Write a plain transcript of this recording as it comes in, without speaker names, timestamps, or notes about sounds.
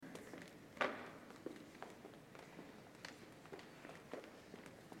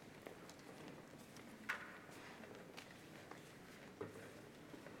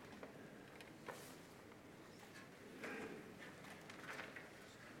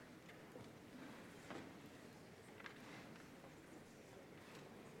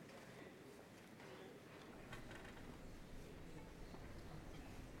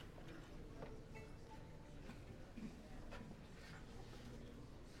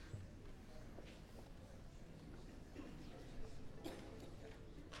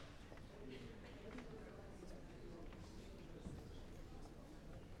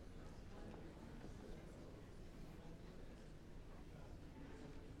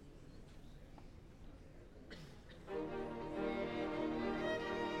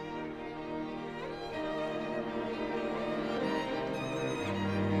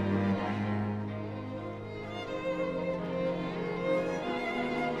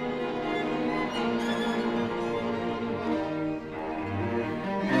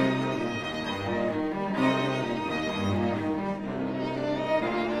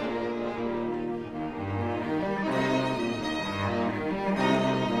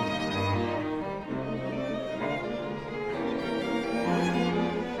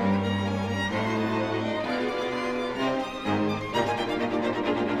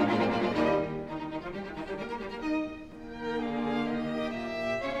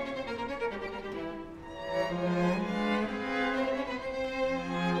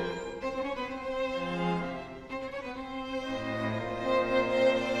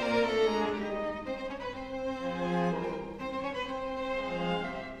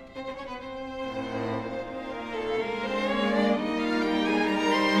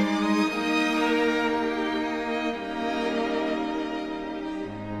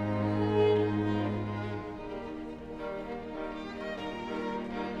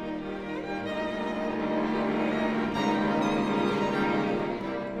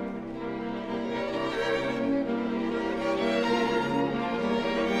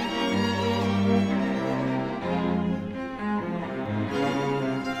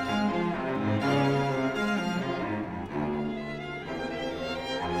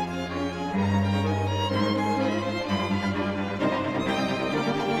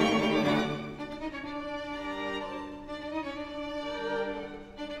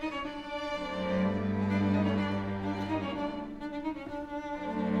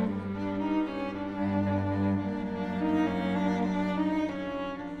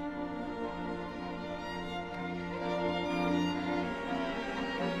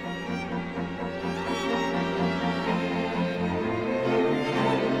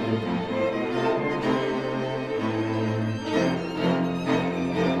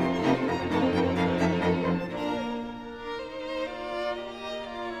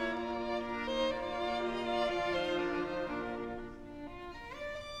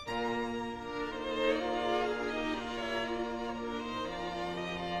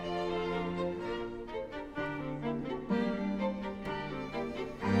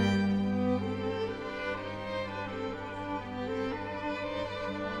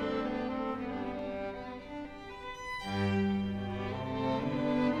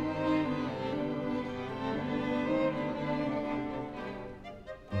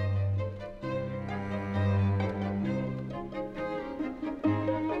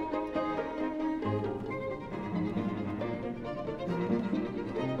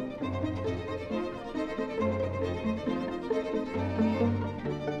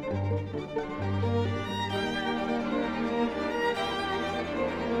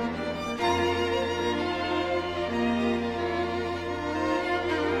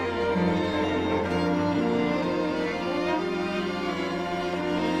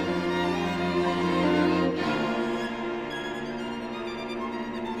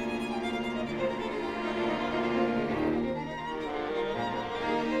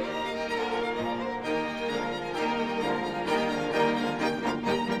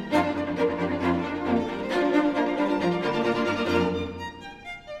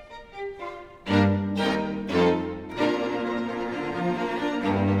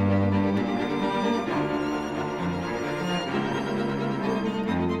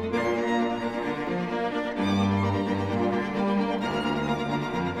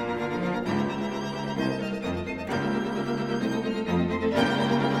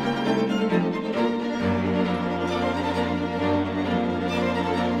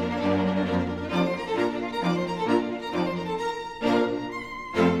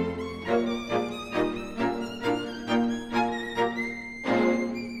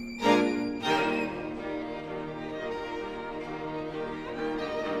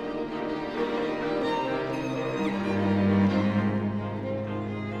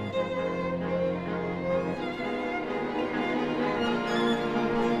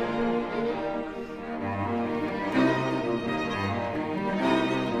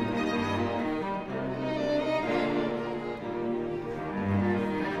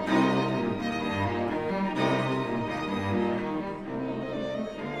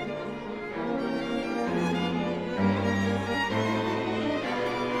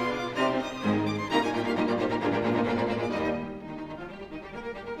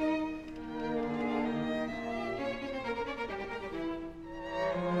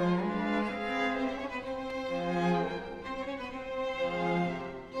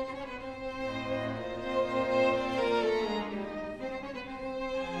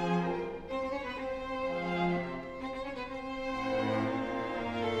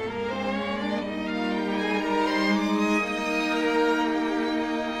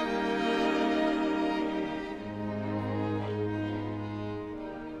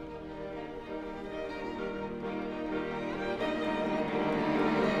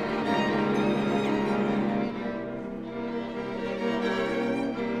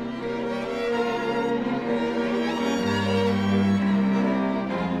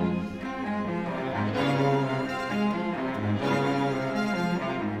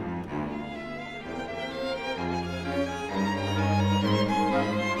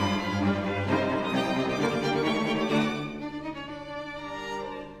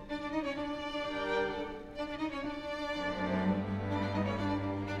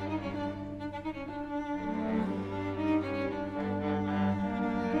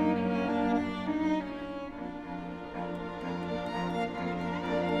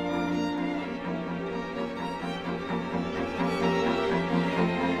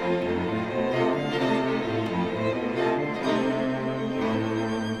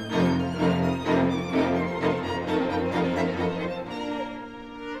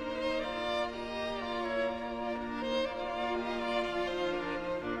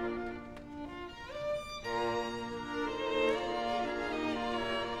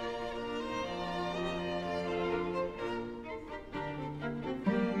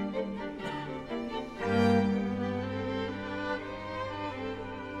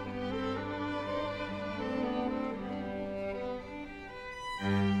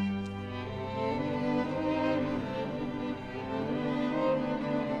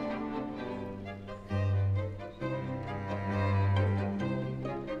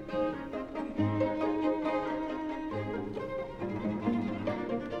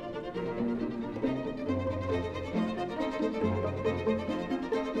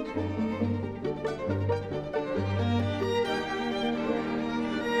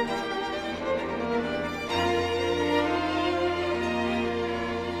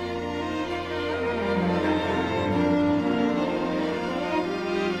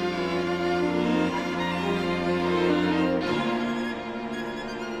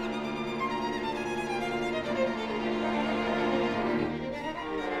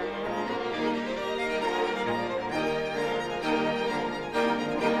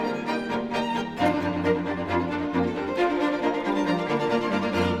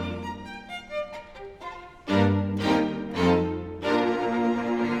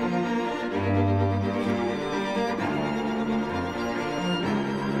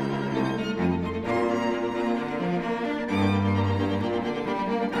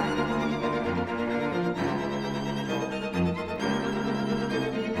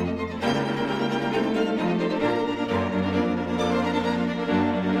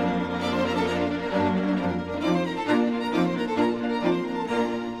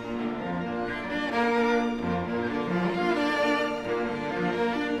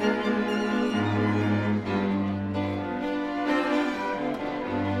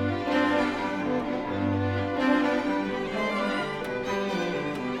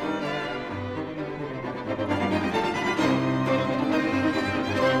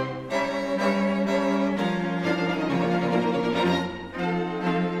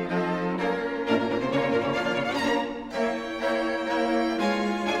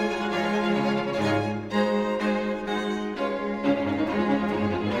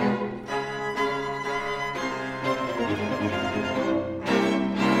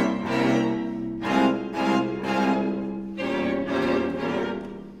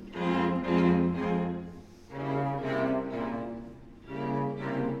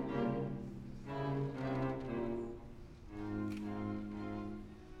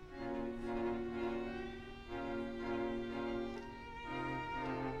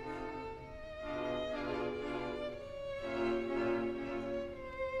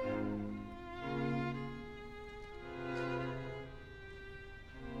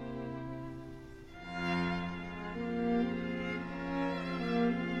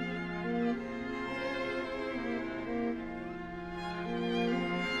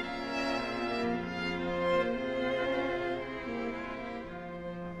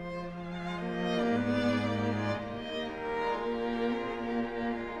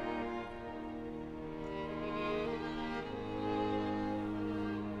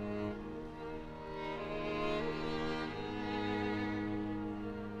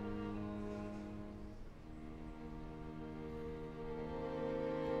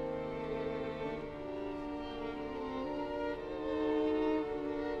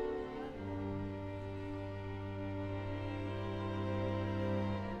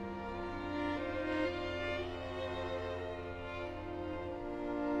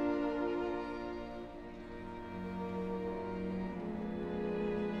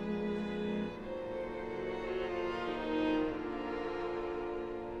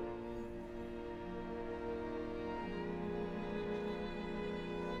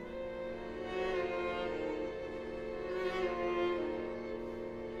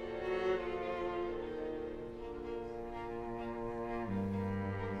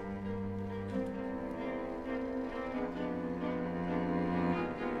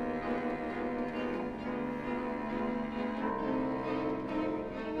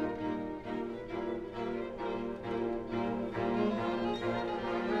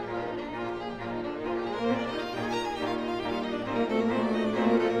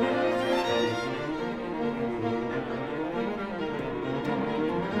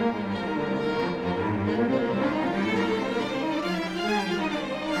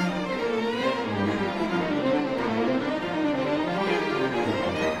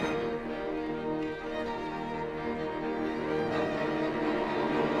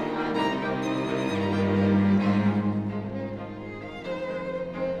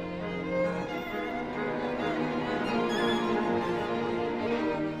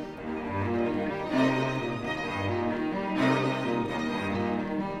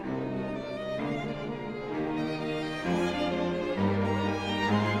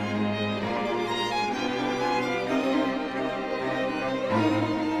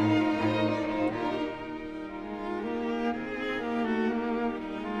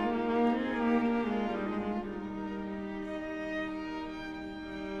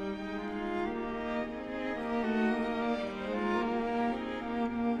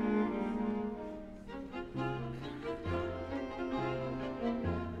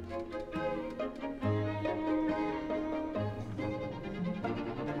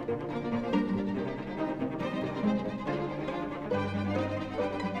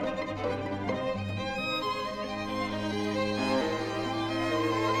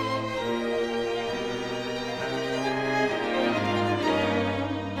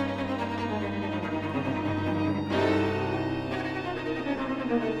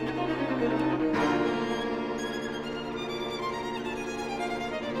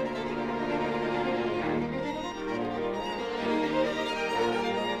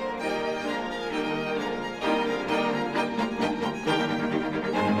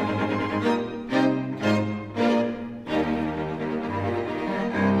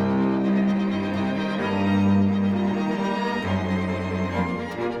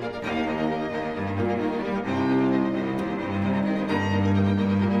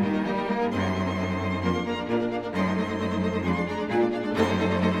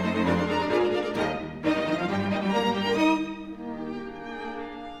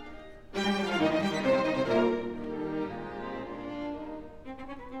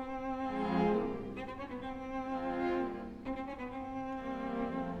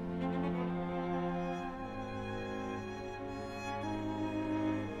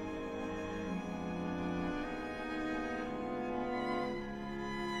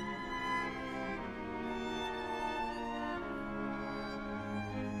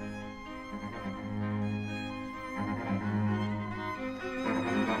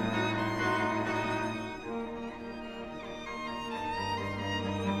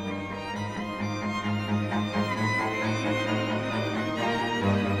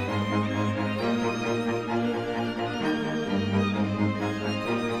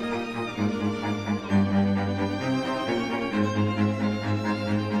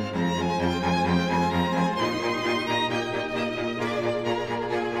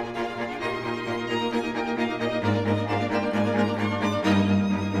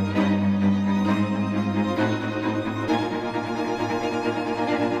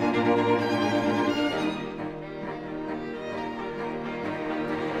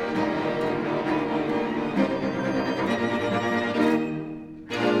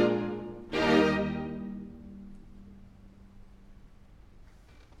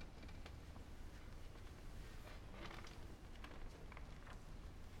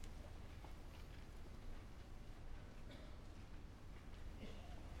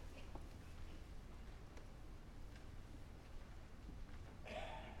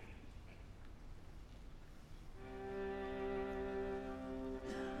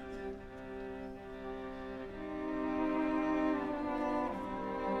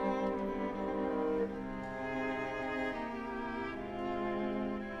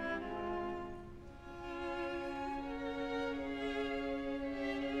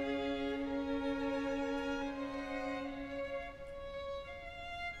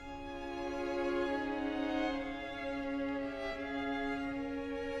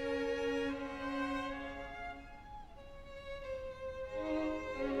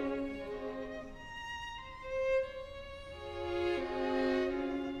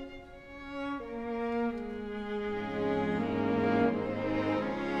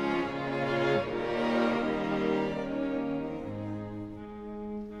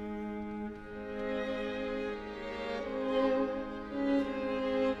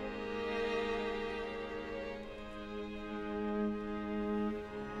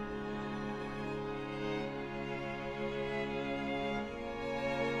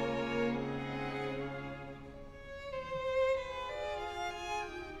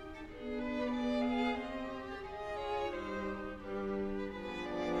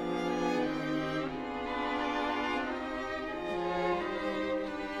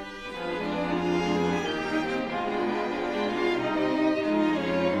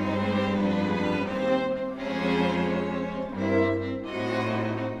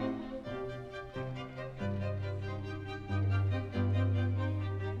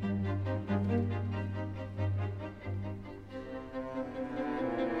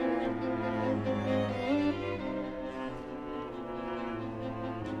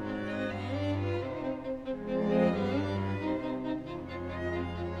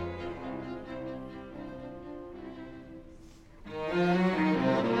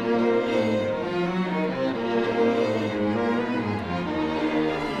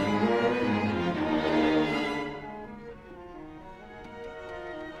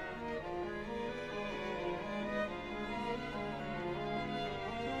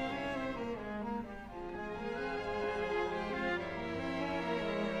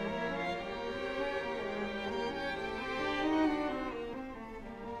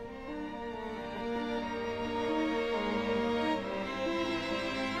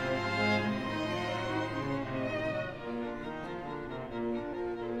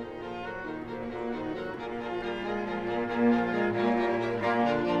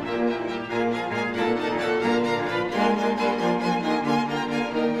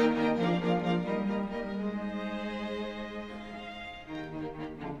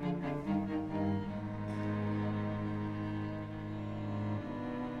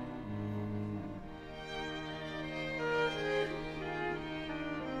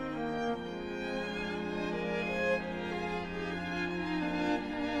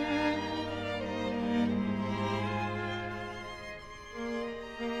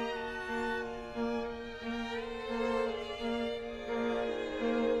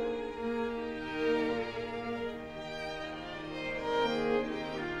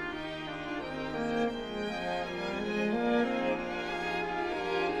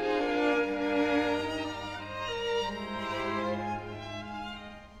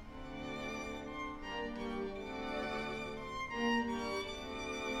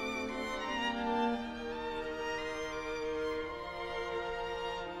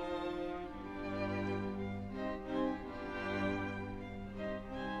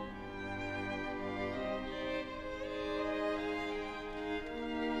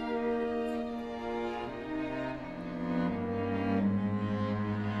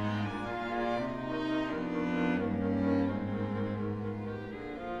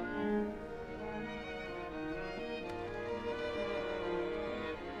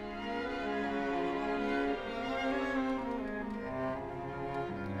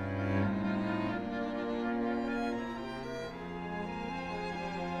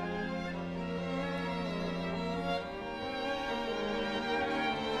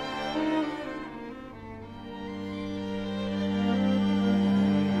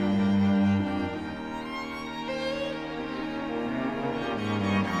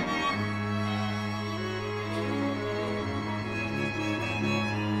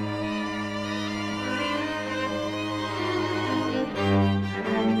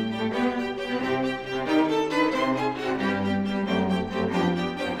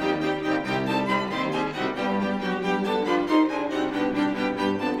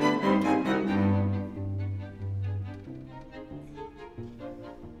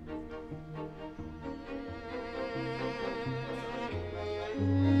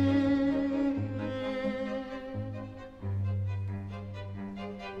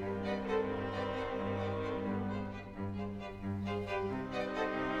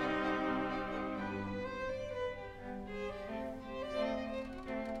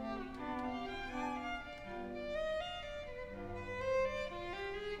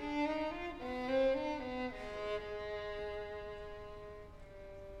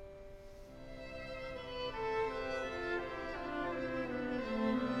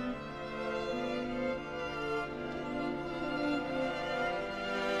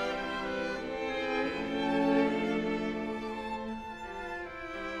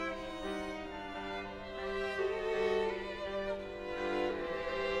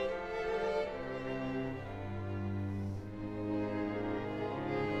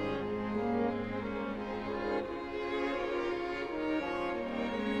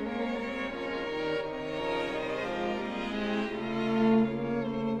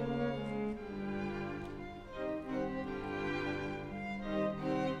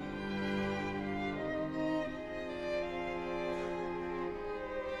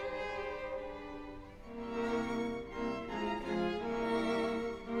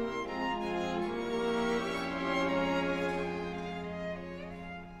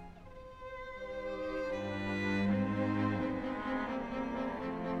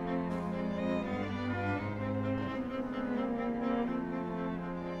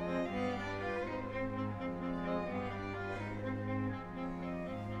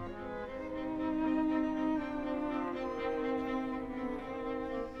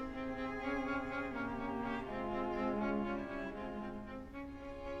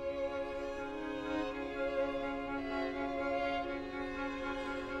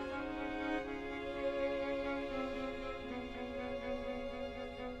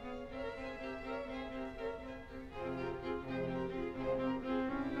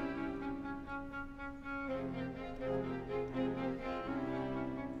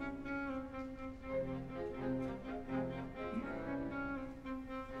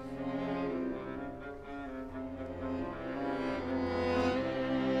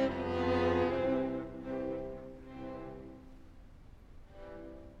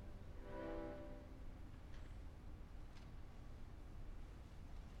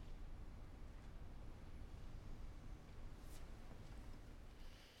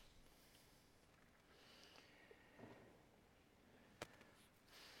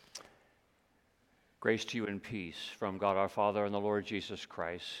Grace to you and peace from God our Father and the Lord Jesus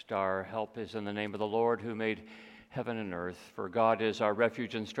Christ. Our help is in the name of the Lord who made heaven and earth. For God is our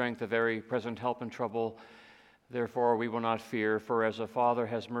refuge and strength, a very present help in trouble. Therefore we will not fear, for as a father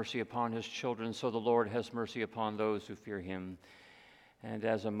has mercy upon his children, so the Lord has mercy upon those who fear him. And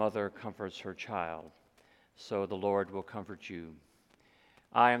as a mother comforts her child, so the Lord will comfort you.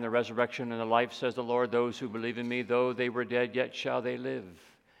 I am the resurrection and the life, says the Lord. Those who believe in me, though they were dead, yet shall they live.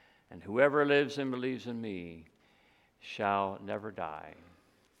 And whoever lives and believes in me shall never die.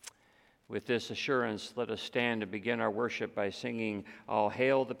 With this assurance, let us stand and begin our worship by singing, "All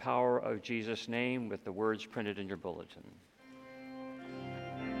Hail the Power of Jesus' Name," with the words printed in your bulletin.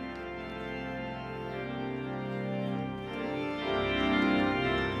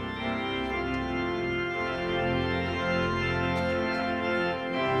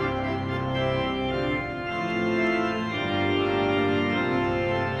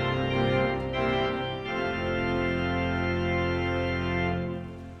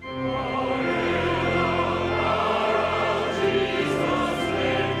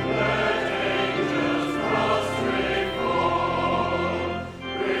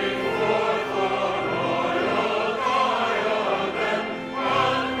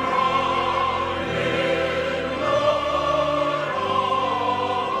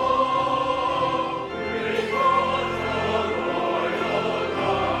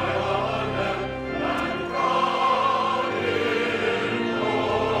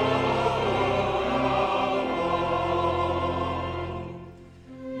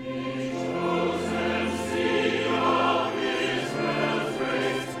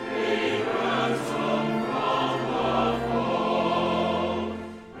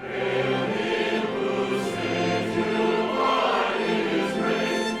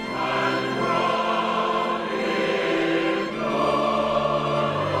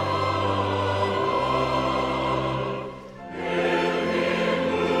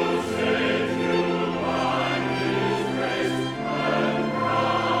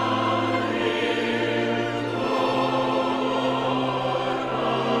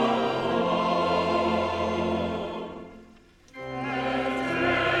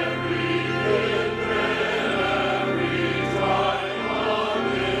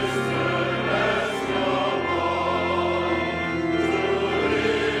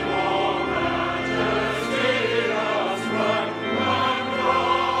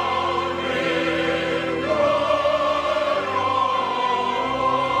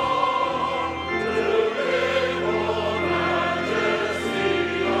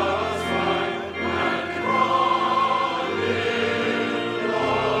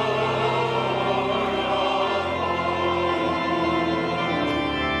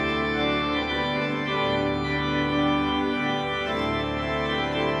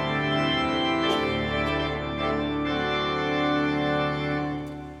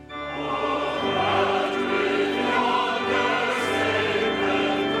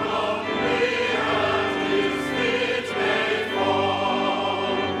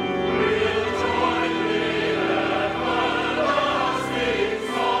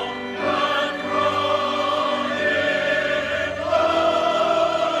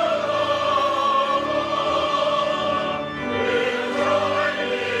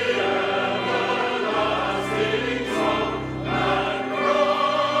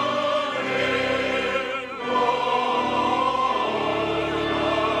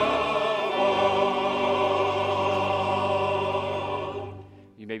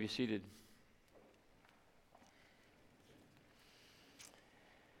 Be seated.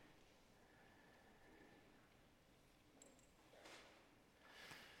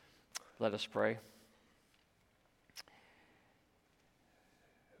 Let us pray.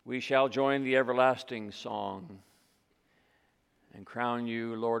 We shall join the everlasting song and crown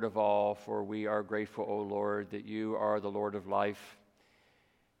you Lord of all, for we are grateful, O Lord, that you are the Lord of life.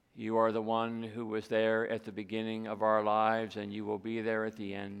 You are the one who was there at the beginning of our lives, and you will be there at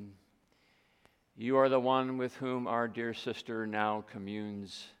the end. You are the one with whom our dear sister now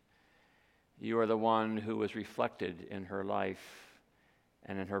communes. You are the one who was reflected in her life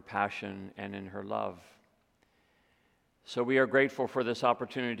and in her passion and in her love. So we are grateful for this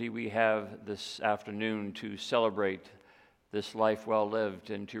opportunity we have this afternoon to celebrate this life well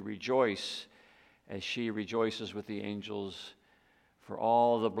lived and to rejoice as she rejoices with the angels for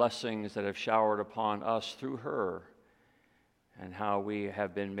all the blessings that have showered upon us through her and how we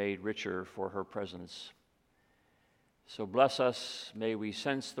have been made richer for her presence. So bless us. May we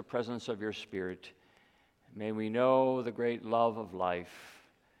sense the presence of your Spirit. May we know the great love of life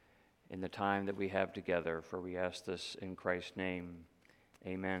in the time that we have together, for we ask this in Christ's name.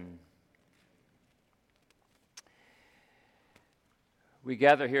 Amen. We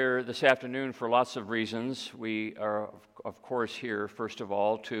gather here this afternoon for lots of reasons. We are, of course, here, first of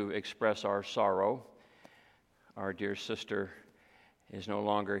all, to express our sorrow. Our dear sister is no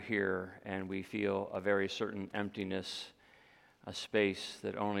longer here, and we feel a very certain emptiness, a space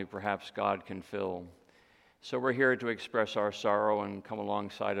that only perhaps God can fill. So we're here to express our sorrow and come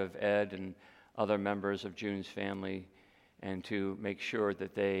alongside of Ed and other members of June's family and to make sure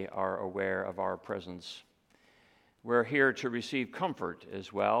that they are aware of our presence. We're here to receive comfort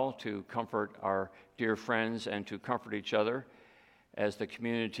as well, to comfort our dear friends and to comfort each other as the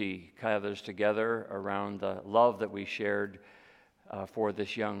community gathers together around the love that we shared for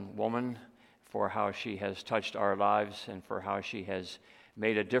this young woman, for how she has touched our lives and for how she has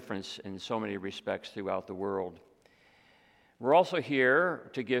made a difference in so many respects throughout the world. We're also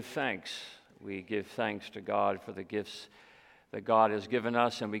here to give thanks. We give thanks to God for the gifts that God has given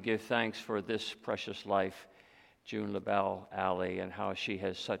us, and we give thanks for this precious life, June LeBell-Alley, and how she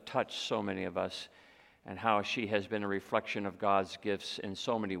has touched so many of us, and how she has been a reflection of God's gifts in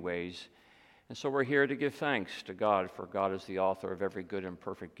so many ways. And so we're here to give thanks to God, for God is the author of every good and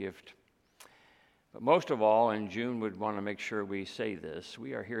perfect gift. But most of all, and June would want to make sure we say this,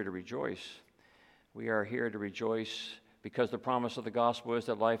 we are here to rejoice. We are here to rejoice because the promise of the gospel is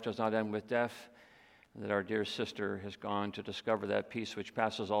that life does not end with death, and that our dear sister has gone to discover that peace which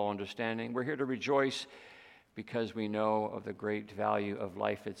passes all understanding. We're here to rejoice because we know of the great value of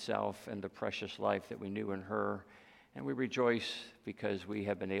life itself and the precious life that we knew in her. And we rejoice because we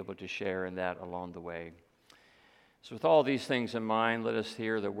have been able to share in that along the way. So with all these things in mind, let us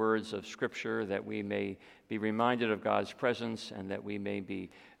hear the words of Scripture, that we may be reminded of God's presence and that we may be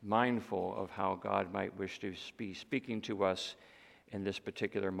mindful of how God might wish to be speaking to us in this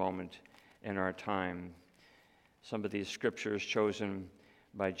particular moment in our time. Some of these scriptures chosen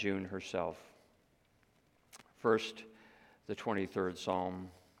by June herself. First, the 23rd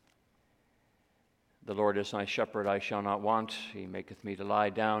Psalm. The Lord is my shepherd, I shall not want. He maketh me to lie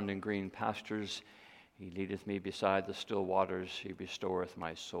down in green pastures. He leadeth me beside the still waters. He restoreth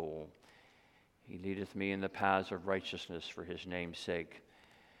my soul. He leadeth me in the paths of righteousness for his name's sake.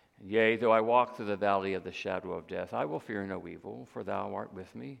 Yea, though I walk through the valley of the shadow of death, I will fear no evil, for thou art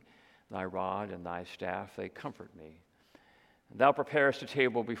with me. Thy rod and thy staff, they comfort me. Thou preparest a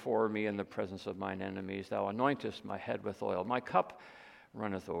table before me in the presence of mine enemies. Thou anointest my head with oil. My cup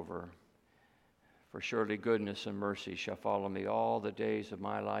runneth over. For surely goodness and mercy shall follow me all the days of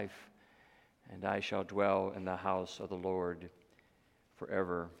my life, and I shall dwell in the house of the Lord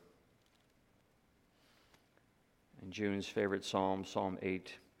forever. And June's favorite psalm, Psalm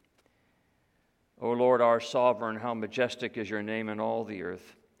 8. O Lord, our sovereign, how majestic is your name in all the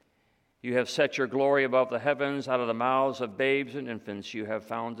earth. You have set your glory above the heavens. Out of the mouths of babes and infants you have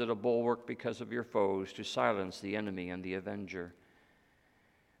founded a bulwark because of your foes, to silence the enemy and the avenger.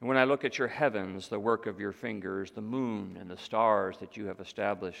 And when I look at your heavens, the work of your fingers, the moon and the stars that you have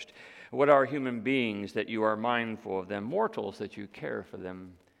established, what are human beings that you are mindful of them, mortals that you care for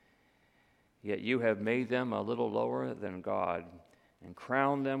them? Yet you have made them a little lower than God and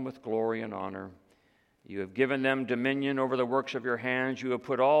crowned them with glory and honor. You have given them dominion over the works of your hands. You have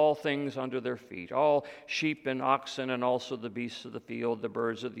put all things under their feet, all sheep and oxen, and also the beasts of the field, the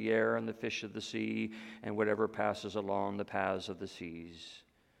birds of the air, and the fish of the sea, and whatever passes along the paths of the seas.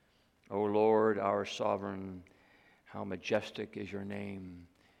 O Lord, our sovereign, how majestic is your name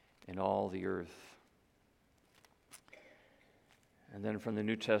in all the earth. And then from the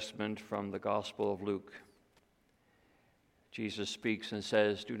New Testament, from the Gospel of Luke, Jesus speaks and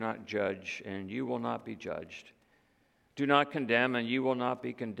says, do not judge, and you will not be judged. Do not condemn, and you will not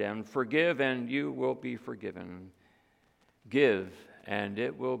be condemned. Forgive, and you will be forgiven. Give, and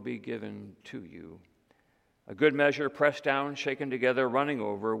it will be given to you. A good measure, pressed down, shaken together, running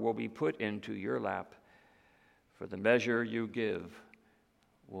over, will be put into your lap. For the measure you give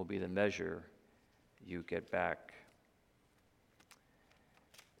will be the measure you get back.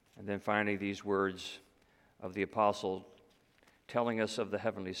 And then finally, these words of the apostle telling us of the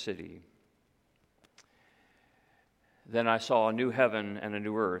heavenly city. Then I saw a new heaven and a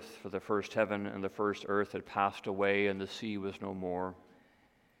new earth, for the first heaven and the first earth had passed away, and the sea was no more.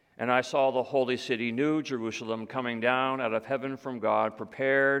 And I saw the holy city, New Jerusalem, coming down out of heaven from God,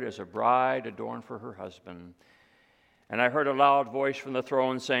 prepared as a bride adorned for her husband. And I heard a loud voice from the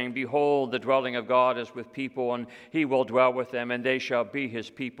throne saying, behold, the dwelling of God is with people, and he will dwell with them, and they shall be his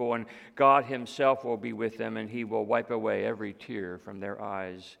people, and God himself will be with them, and he will wipe away every tear from their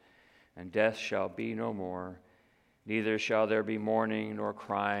eyes. And death shall be no more, neither shall there be mourning, nor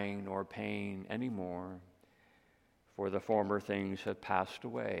crying, nor pain any more, for the former things have passed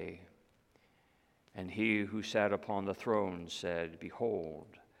away. And he who sat upon the throne said,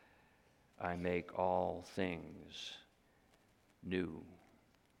 "Behold, I make all things new."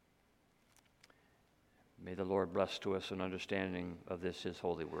 May the Lord bless to us an understanding of this, his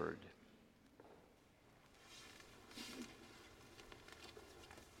holy word.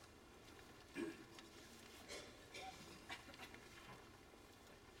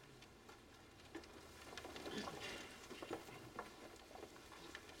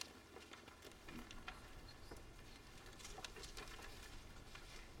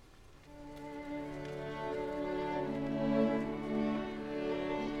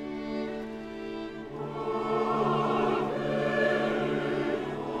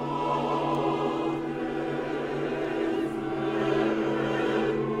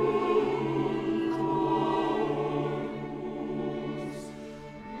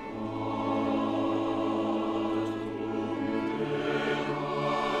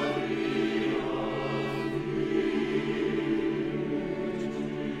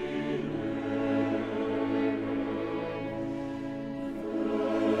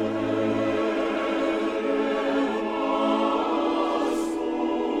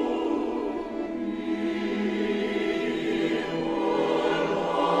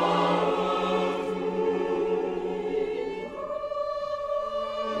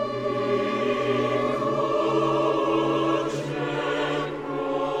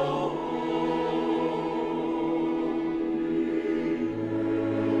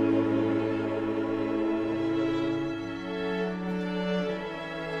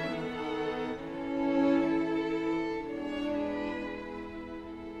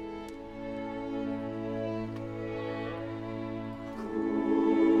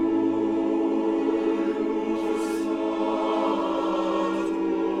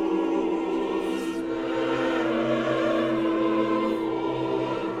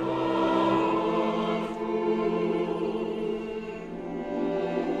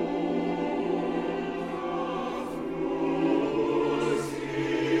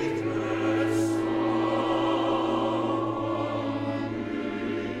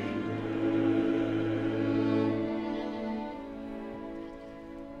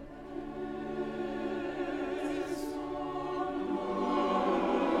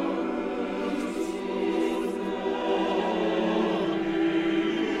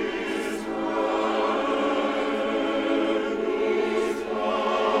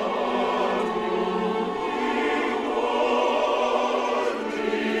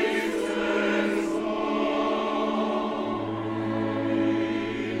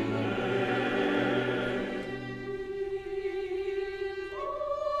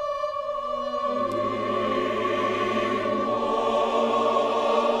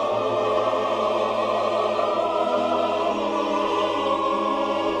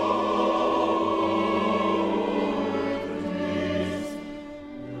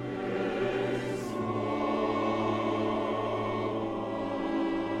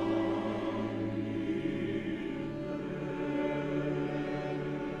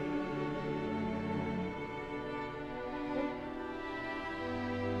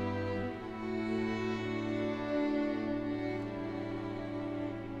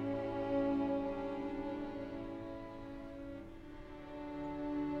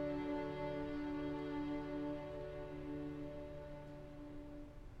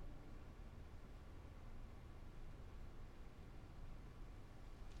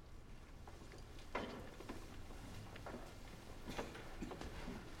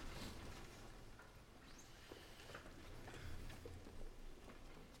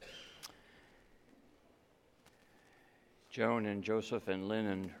 Joan and Joseph and Lynn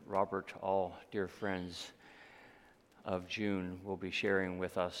and Robert, all dear friends of June, will be sharing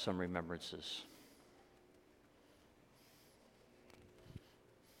with us some remembrances.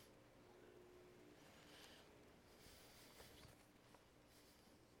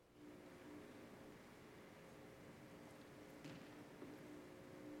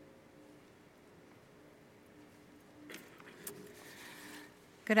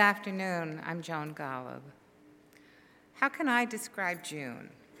 Good afternoon, I'm Joan Golub. How can I describe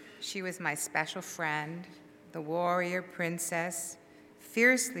June? She was my special friend, the warrior princess,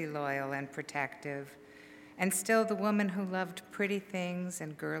 fiercely loyal and protective, and still the woman who loved pretty things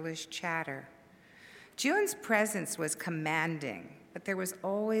and girlish chatter. June's presence was commanding, but there was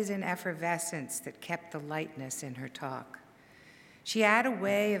always an effervescence that kept the lightness in her talk. She had a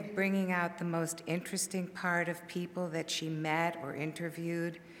way of bringing out the most interesting part of people that she met or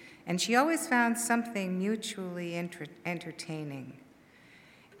interviewed, and she always found something mutually entertaining.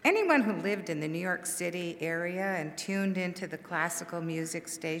 Anyone who lived in the New York City area and tuned into the classical music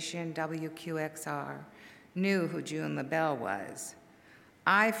station WQXR knew who June LeBell was.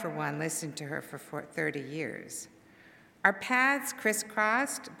 I, for one, listened to her for 30 years. Our paths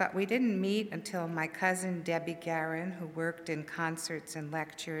crisscrossed, but we didn't meet until my cousin Debbie Guerin, who worked in concerts and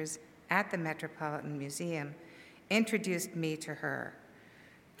lectures at the Metropolitan Museum, introduced me to her.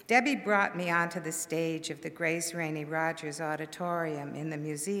 Debbie brought me onto the stage of the Grace Rainey Rogers Auditorium in the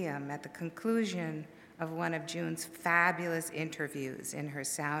museum at the conclusion of one of June's fabulous interviews in her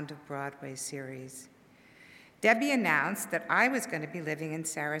Sound of Broadway series. Debbie announced that I was going to be living in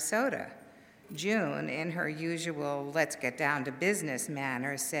Sarasota. June, in her usual let's get down to business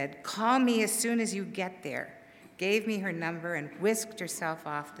manner, said, "Call me as soon as you get there," gave me her number and whisked herself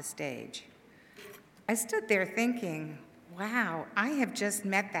off the stage. I stood there thinking, wow, I have just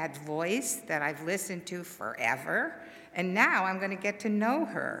met that voice that I've listened to forever, and now I'm going to get to know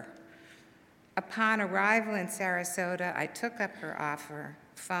her. Upon arrival in Sarasota, I took up her offer,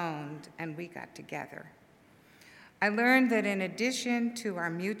 phoned, and we got together. I learned that in addition to our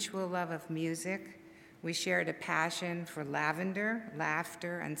mutual love of music, we shared a passion for lavender,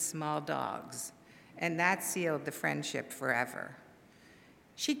 laughter, and small dogs, and that sealed the friendship forever.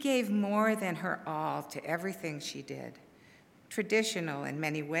 She gave more than her all to everything she did. Traditional in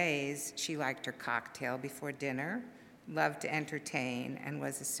many ways, she liked her cocktail before dinner, loved to entertain, and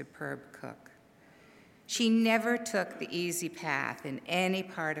was a superb cook. She never took the easy path in any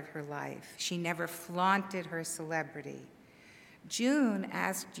part of her life. She never flaunted her celebrity. June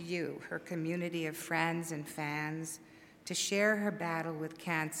asked you, her community of friends and fans, to share her battle with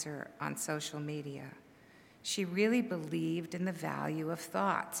cancer on social media. She really believed in the value of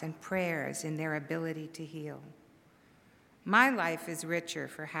thoughts and prayers in their ability to heal. My life is richer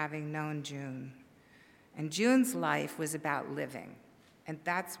for having known June, and June's life was about living, and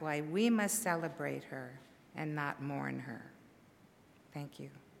that's why we must celebrate her and not mourn her. Thank you.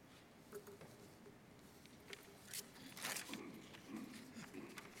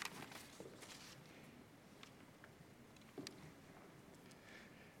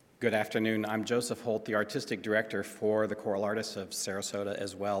 Good afternoon. I'm Joseph Holt, the Artistic Director for the Choral Artists of Sarasota,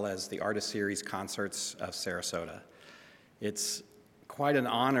 as well as the Artist Series Concerts of Sarasota. It's quite an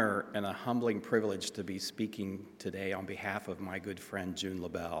honor and a humbling privilege to be speaking today on behalf of my good friend June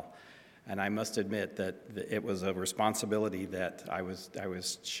LeBell. And I must admit that it was a responsibility that I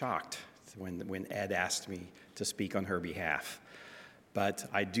was shocked when Ed asked me to speak on her behalf. But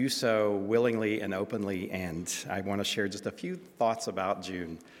I do so willingly and openly, and I want to share just a few thoughts about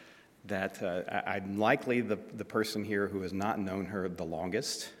June. That I'm likely the person here who has not known her the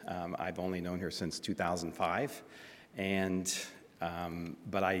longest. I've only known her since 2005.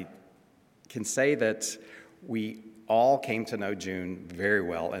 But I can say that we all came to know June very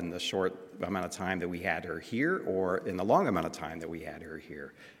well in the short amount of time that we had her here, or in the long amount of time that we had her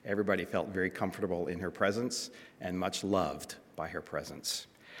here. Everybody felt very comfortable in her presence and much loved by her presence.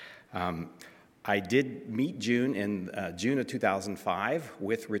 I did meet June in June of 2005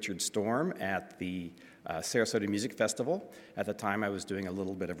 with Richard Storm at the Sarasota Music Festival. At the time, I was doing a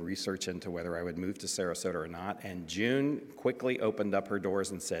little bit of research into whether I would move to Sarasota or not, and June quickly opened up her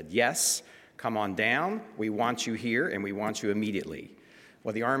doors and said, "Yes, come on down. We want you here, and we want you immediately."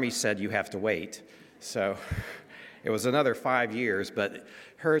 Well, the Army said you have to wait, so it was another 5 years, but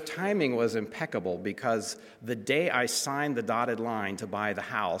her timing was impeccable because the day I signed the dotted line to buy the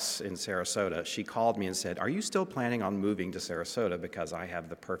house in Sarasota, she called me and said, "Are you still planning on moving to Sarasota because I have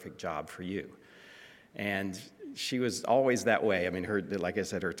the perfect job for you?" And she was always that way. I mean, like I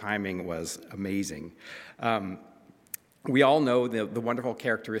said, her timing was amazing. We all know the wonderful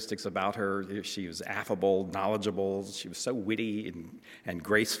characteristics about her. She was affable, knowledgeable. She was so witty and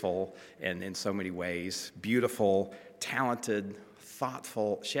graceful and in so many ways. Beautiful, talented,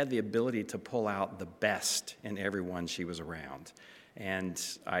 thoughtful. She had the ability to pull out the best in everyone she was around. And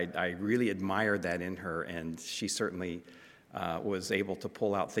I really admired that in her, and she certainly was able to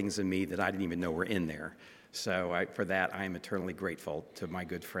pull out things in me that I didn't even know were in there. So for that, I am eternally grateful to my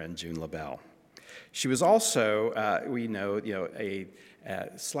good friend June LeBell. She was also, a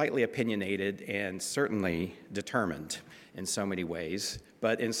slightly opinionated and certainly determined in so many ways,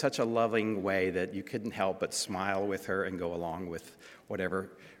 but in such a loving way that you couldn't help but smile with her and go along with whatever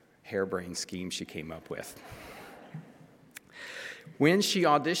harebrained scheme she came up with. When she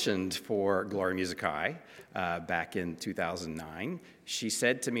auditioned for Gloria Musicae back in 2009, she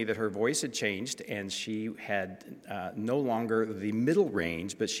said to me that her voice had changed and she had no longer the middle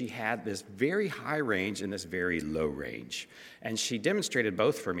range, but she had this very high range and this very low range. And she demonstrated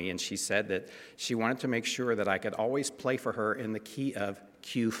both for me, and she said that she wanted to make sure that I could always play for her in the key of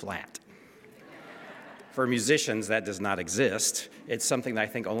Q flat. For musicians, that does not exist. It's something that I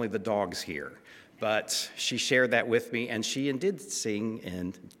think only the dogs hear. But she shared that with me, and she did sing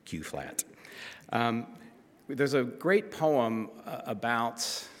in Q flat. There's a great poem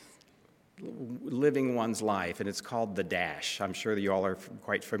about living one's life, and it's called The Dash. I'm sure that you all are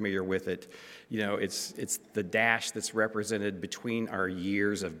quite familiar with it. You know, it's the dash that's represented between our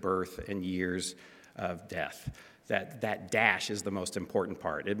years of birth and years of death. That dash is the most important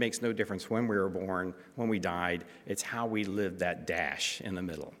part. It makes no difference when we were born, when we died. It's how we live that dash in the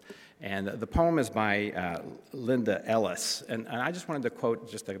middle. And the poem is by Linda Ellis. And I just wanted to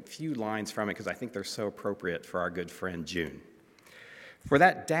quote just a few lines from it because I think they're so appropriate for our good friend June. For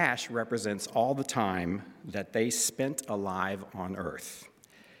that dash represents all the time that they spent alive on earth.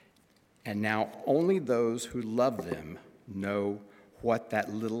 And now only those who love them know what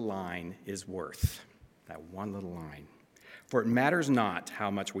that little line is worth. That one little line. For it matters not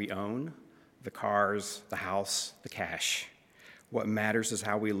how much we own, the cars, the house, the cash. What matters is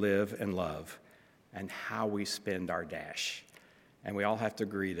how we live and love and how we spend our dash. And we all have to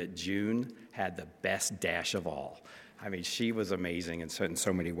agree that June had the best dash of all. I mean, she was amazing in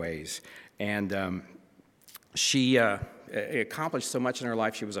so many ways. And she accomplished so much in her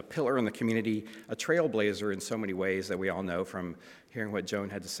life. She was a pillar in the community, a trailblazer in so many ways that we all know from hearing what Joan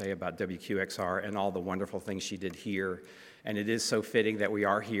had to say about WQXR and all the wonderful things she did here. And it is so fitting that we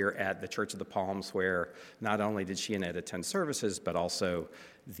are here at the Church of the Palms, where not only did she and Ed attend services, but also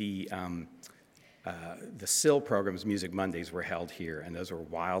the SIL programs, Music Mondays, were held here, and those were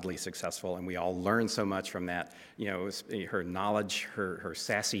wildly successful, and we all learned so much from that. You know, it was her knowledge, her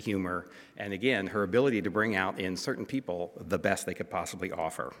sassy humor, and again, her ability to bring out in certain people the best they could possibly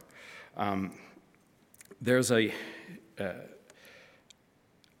offer. There's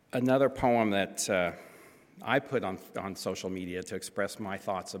another poem that I put on social media to express my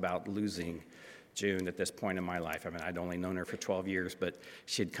thoughts about losing June at this point in my life. I mean, I'd only known her for 12 years, but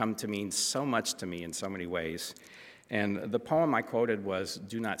she had come to mean so much to me in so many ways. And the poem I quoted was,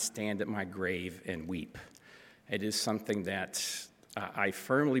 "Do not stand at my grave and weep." It is something that I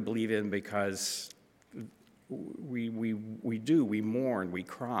firmly believe in because we mourn, we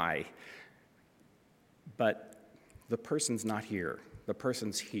cry, but the person's not here. The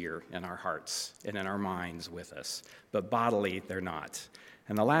person's here in our hearts and in our minds with us, but bodily they're not.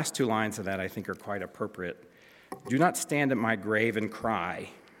 And the last two lines of that I think are quite appropriate. "Do not stand at my grave and cry,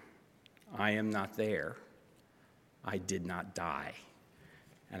 I am not there, I did not die."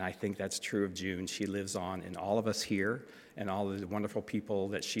 And I think that's true of June. She lives on in all of us here and all of the wonderful people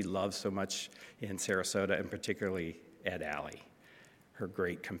that she loves so much in Sarasota, and particularly LeBell-Alley, her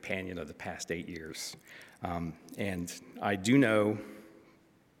great companion of the past 8 years. And I do know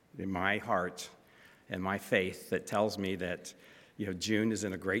in my heart and my faith that tells me that June is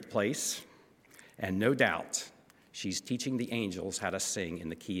in a great place, and no doubt she's teaching the angels how to sing in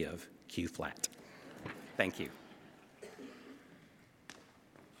the key of Q flat. Thank you.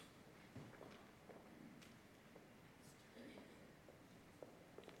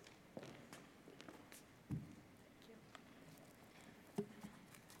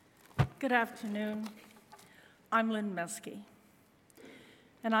 Good afternoon. I'm Lynn Meskey,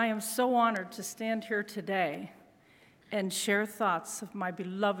 and I am so honored to stand here today and share thoughts of my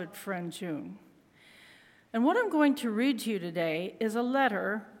beloved friend June. And what I'm going to read to you today is a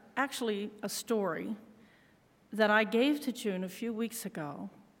letter, actually a story, that I gave to June a few weeks ago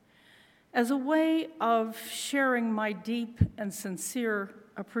as a way of sharing my deep and sincere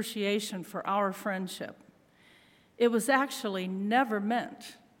appreciation for our friendship. It was actually never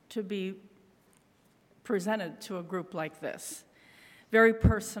meant to be presented to a group like this. Very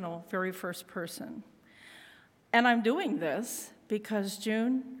personal, very first person. And I'm doing this because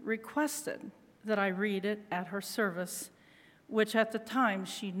June requested that I read it at her service, which at the time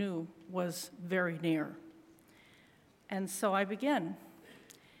she knew was very near. And so I begin.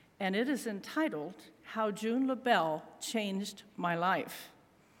 And it is entitled, How June LeBell Changed My Life.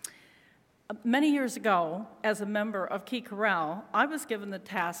 Many years ago, as a member of Key Chorale, I was given the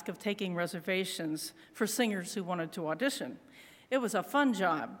task of taking reservations for singers who wanted to audition. It was a fun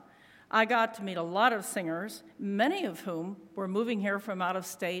job. I got to meet a lot of singers, many of whom were moving here from out of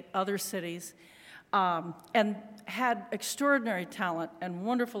state, other cities, and had extraordinary talent and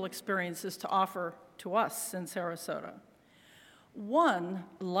wonderful experiences to offer to us in Sarasota. One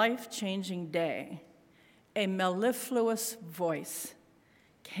life-changing day, a mellifluous voice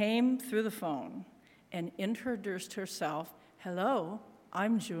came through the phone and introduced herself. Hello,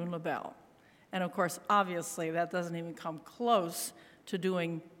 I'm June LeBell. And of course, obviously, that doesn't even come close to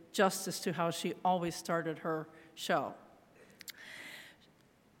doing justice to how she always started her show.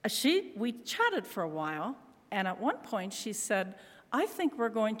 We chatted for a while, and at one point she said, I think we're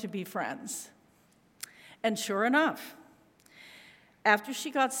going to be friends. And sure enough, after she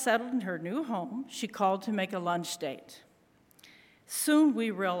got settled in her new home, she called to make a lunch date. Soon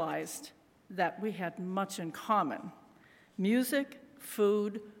we realized that we had much in common: music,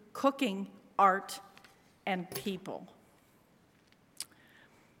 food, cooking, art, and people.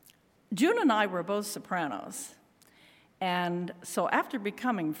 June and I were both sopranos, and so after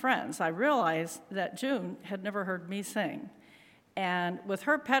becoming friends, I realized that June had never heard me sing. And with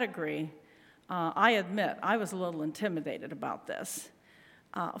her pedigree, I admit I was a little intimidated about this.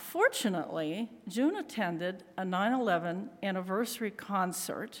 Fortunately, June attended a 9/11 anniversary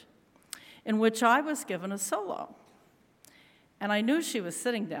concert in which I was given a solo. And I knew she was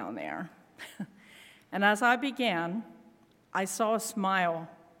sitting down there. And as I began, I saw a smile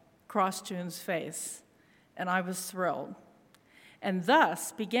cross June's face, and I was thrilled. And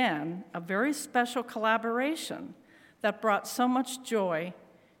thus began a very special collaboration that brought so much joy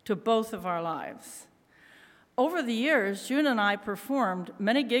to both of our lives. Over the years, June and I performed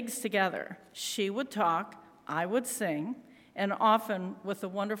many gigs together. She would talk, I would sing, and often with the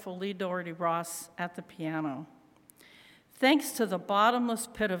wonderful Lee Doherty Ross at the piano. Thanks to the bottomless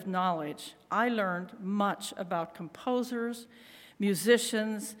pit of knowledge, I learned much about composers,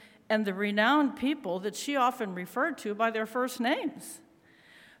 musicians, and the renowned people that she often referred to by their first names.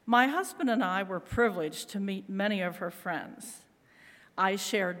 My husband and I were privileged to meet many of her friends. I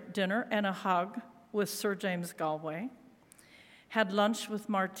shared dinner and a hug with Sir James Galway, had lunch with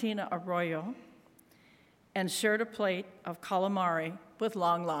Martina Arroyo, and shared a plate of calamari with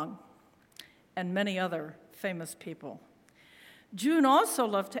Long Long, and many other famous people. June also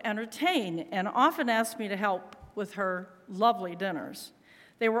loved to entertain and often asked me to help with her lovely dinners.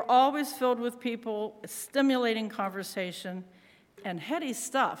 They were always filled with people, stimulating conversation, and heady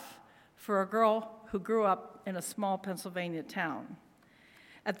stuff for a girl who grew up in a small Pennsylvania town.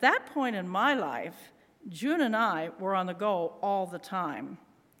 At that point in my life, June and I were on the go all the time.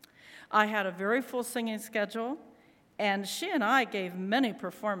 I had a very full singing schedule, and she and I gave many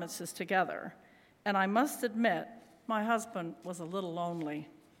performances together. And I must admit, my husband was a little lonely.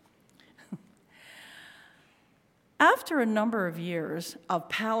 After a number of years of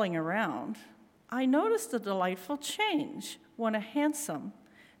palling around, I noticed a delightful change when a handsome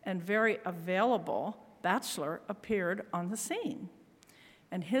and very available bachelor appeared on the scene.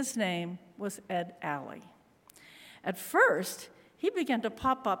 And his name was Ed-Alley. At first, he began to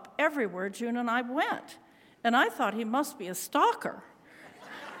pop up everywhere June and I went, and I thought he must be a stalker.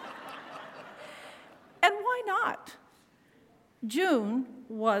 And why not? June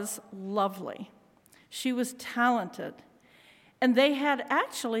was lovely. She was talented, and they had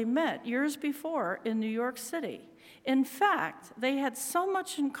actually met years before in New York City. In fact, they had so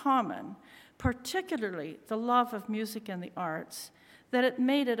much in common, particularly the love of music and the arts, that it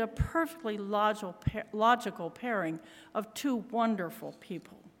made it a perfectly logical pairing of two wonderful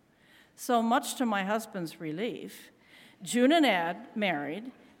people. So much to my husband's relief, June and Ed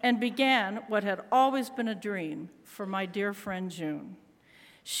married and began what had always been a dream for my dear friend June.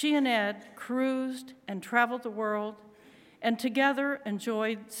 She and Ed cruised and traveled the world, and together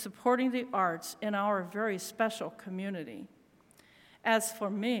enjoyed supporting the arts in our very special community. As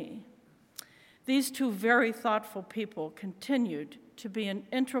for me, these two very thoughtful people continued to be an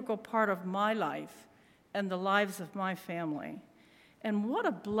integral part of my life and the lives of my family. And what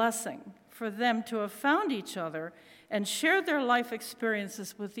a blessing for them to have found each other and shared their life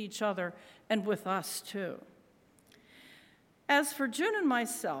experiences with each other and with us too. As for June and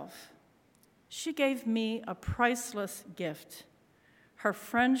myself, she gave me a priceless gift: her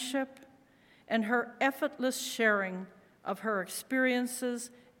friendship and her effortless sharing of her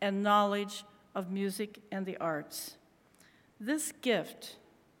experiences and knowledge of music and the arts. This gift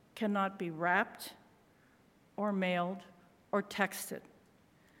cannot be wrapped or mailed or texted.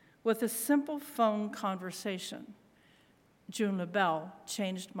 With a simple phone conversation, June LeBell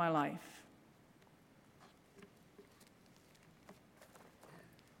changed my life.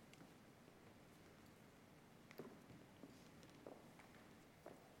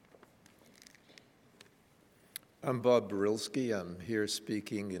 I'm Bob Barilski. I'm here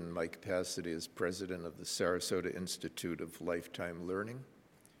speaking in my capacity as president of the Sarasota Institute of Lifetime Learning.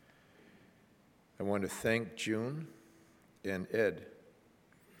 I want to thank June and Ed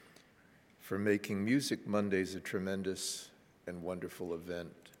for making Music Mondays a tremendous and wonderful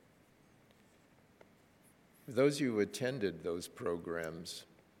event. For those of you who attended those programs,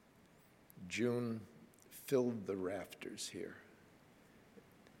 June filled the rafters here,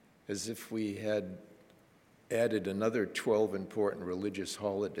 as if we had added another 12 important religious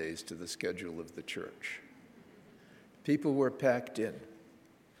holidays to the schedule of the church. People were packed in.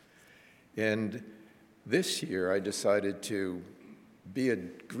 And this year I decided to be a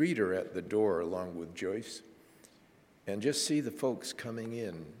greeter at the door along with Joyce and just see the folks coming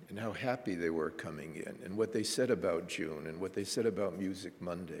in and how happy they were coming in and what they said about June and what they said about Music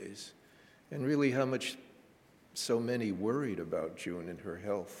Mondays and really how much so many worried about June and her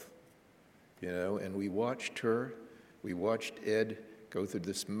health, and we watched Ed go through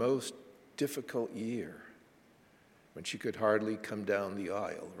this most difficult year when she could hardly come down the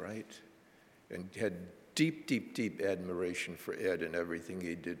aisle, right? And had deep, deep, deep admiration for Ed and everything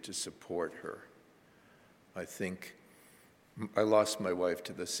he did to support her. I think I lost my wife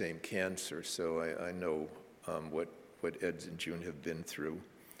to the same cancer, so I know what Ed and June have been through.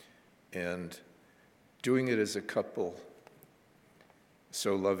 And doing it as a couple,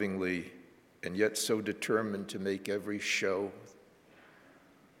 so lovingly, and yet so determined to make every show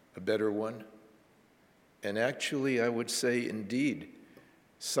a better one. And actually, I would say, indeed,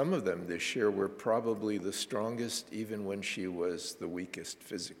 some of them this year were probably the strongest even when she was the weakest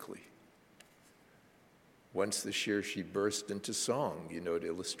physically. Once this year, she burst into song, to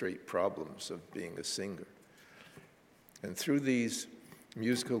illustrate problems of being a singer. And through these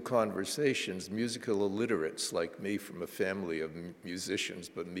musical conversations, musical illiterates like me from a family of musicians,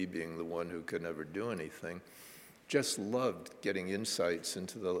 but me being the one who could never do anything, just loved getting insights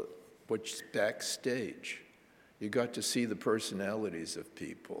into what's backstage. You got to see the personalities of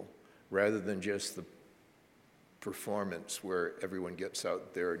people rather than just the performance where everyone gets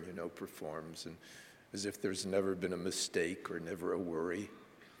out there and, performs, and as if there's never been a mistake or never a worry.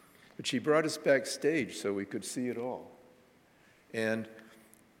 But she brought us backstage so we could see it all. And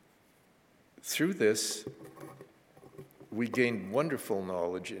through this, we gained wonderful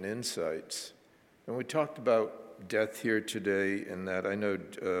knowledge and insights. And we talked about death here today, and that I know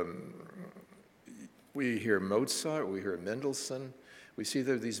we hear Mozart, we hear Mendelssohn. We see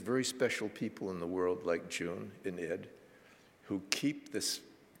there are these very special people in the world like June and Ed who keep this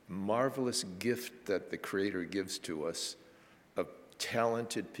marvelous gift that the Creator gives to us of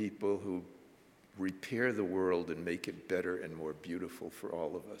talented people who repair the world and make it better and more beautiful for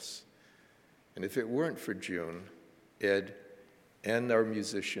all of us. And if it weren't for June, Ed, and our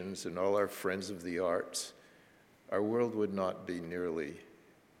musicians and all our friends of the arts, our world would not be nearly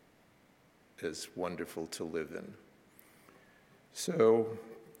as wonderful to live in. So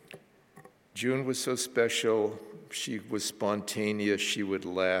June was so special. She was spontaneous. She would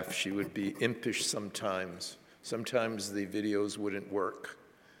laugh. She would be impish sometimes. Sometimes the videos wouldn't work.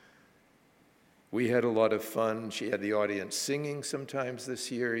 We had a lot of fun. She had the audience singing sometimes this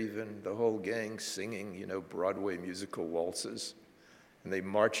year, even the whole gang singing, Broadway musical waltzes. And they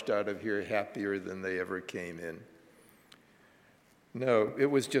marched out of here happier than they ever came in. No, it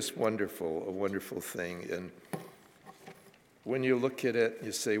was just wonderful, a wonderful thing. And when you look at it,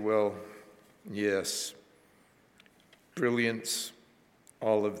 you say, well, yes, brilliance,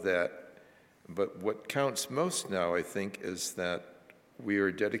 all of that. But what counts most now, I think, is that we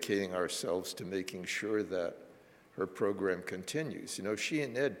are dedicating ourselves to making sure that her program continues. She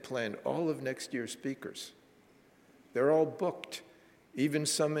and Ed planned all of next year's speakers. They're all booked, even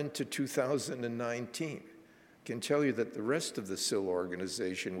some into 2019. I can tell you that the rest of the SIL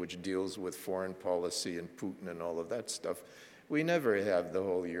organization, which deals with foreign policy and Putin and all of that stuff, we never have the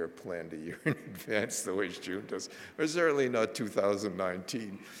whole year planned a year in advance the way June does, or certainly not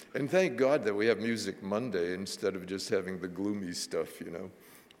 2019. And thank God that we have Music Monday instead of just having the gloomy stuff,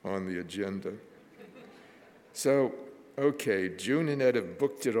 on the agenda. So, okay, June and Ed have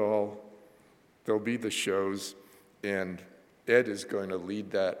booked it all. There'll be the shows, and Ed is going to lead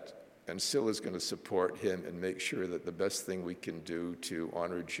that, and SIL is going to support him and make sure that the best thing we can do to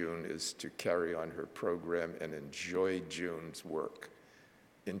honor June is to carry on her program and enjoy June's work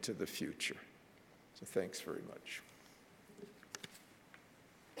into the future. So thanks very much.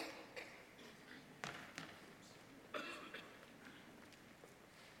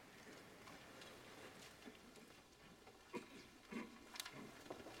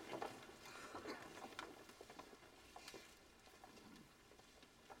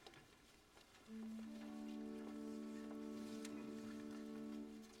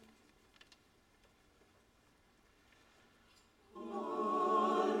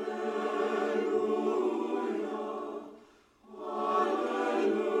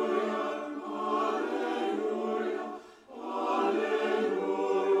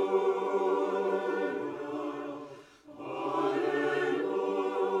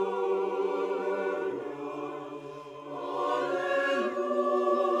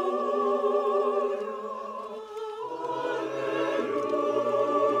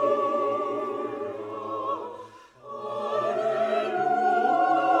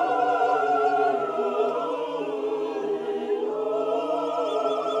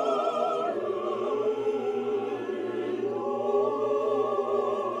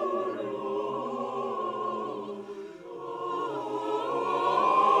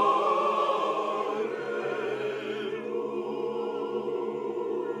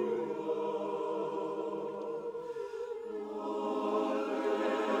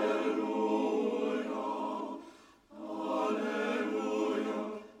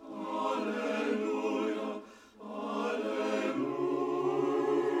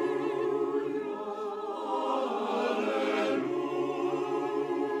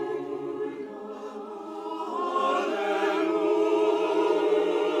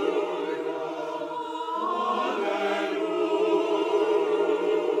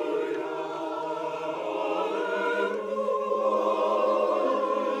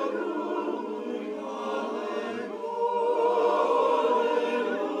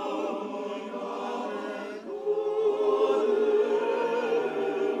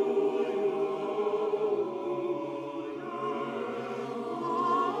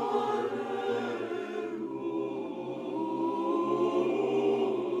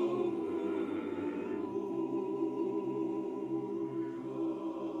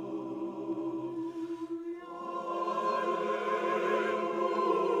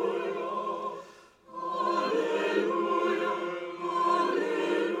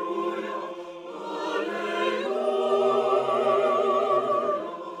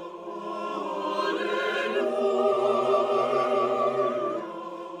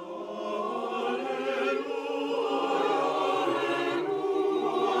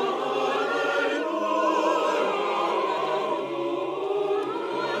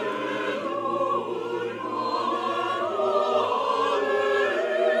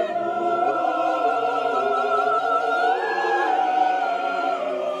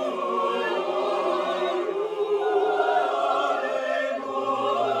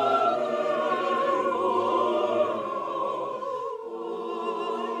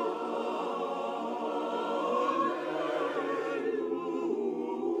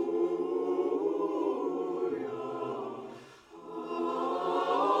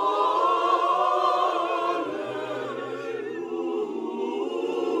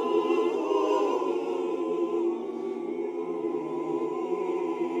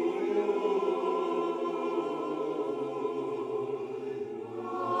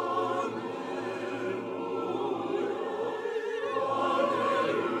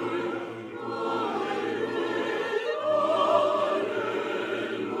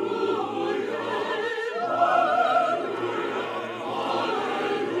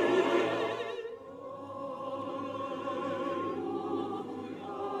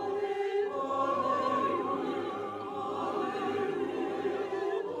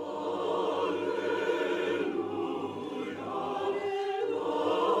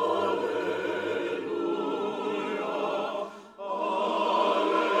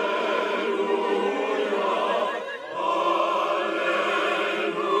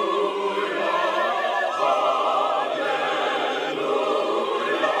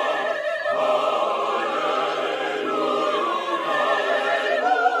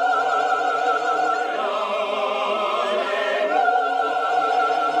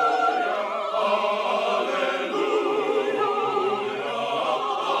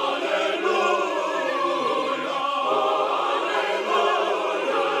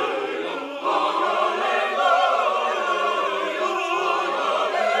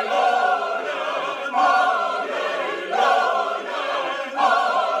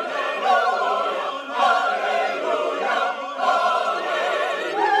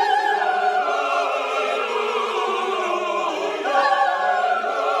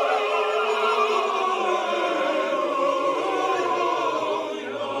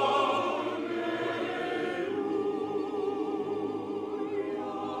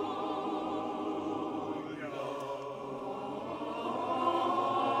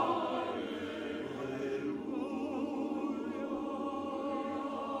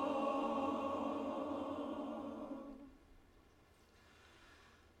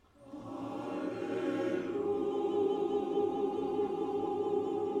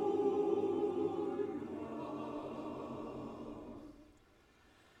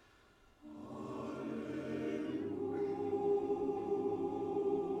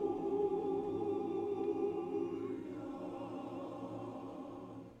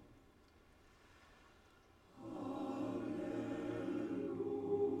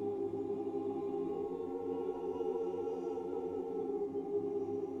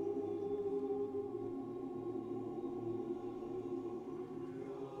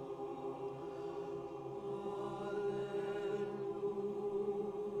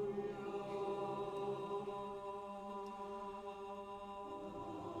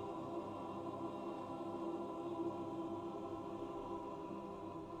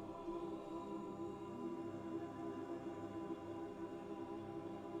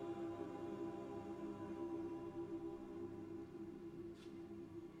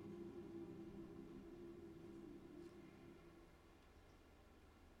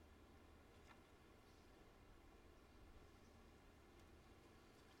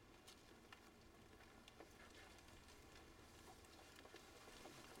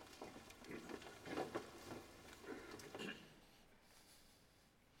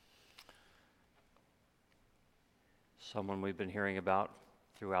 someone we've been hearing about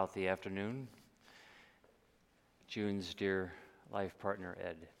throughout the afternoon, June's dear life partner,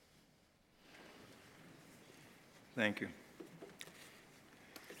 Ed. Thank you.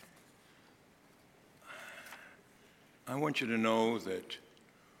 I want you to know that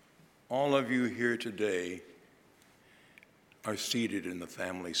all of you here today are seated in the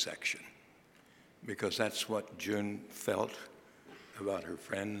family section, because that's what June felt about her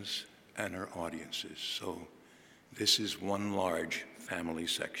friends and her audiences. So this is one large family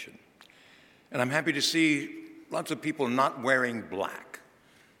section. And I'm happy to see lots of people not wearing black,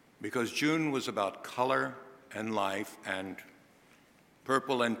 because June was about color and life, and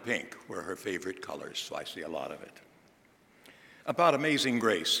purple and pink were her favorite colors, so I see a lot of it. About Amazing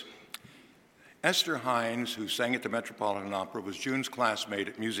Grace. Esther Hines, who sang at the Metropolitan Opera, was June's classmate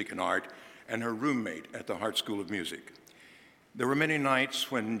at Music and Art and her roommate at the Hart School of Music. There were many nights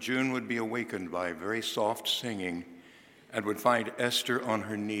when June would be awakened by very soft singing and would find Esther on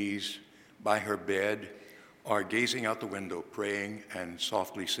her knees by her bed or gazing out the window, praying and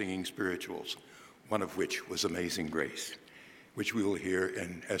softly singing spirituals, one of which was Amazing Grace, which we will hear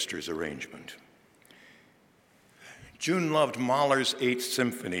in Esther's arrangement. June loved Mahler's Eighth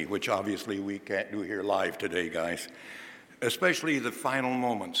Symphony, which obviously we can't do here live today, guys, especially the final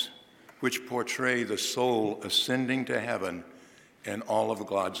moments, which portray the soul ascending to heaven in all of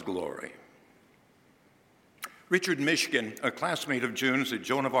God's glory. Richard Mishkin, a classmate of June's at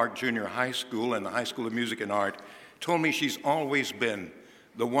Joan of Arc Junior High School and the High School of Music and Art, told me she's always been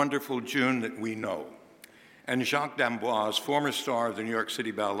the wonderful June that we know. And Jacques d'Amboise, former star of the New York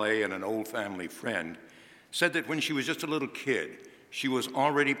City Ballet and an old family friend, said that when she was just a little kid, she was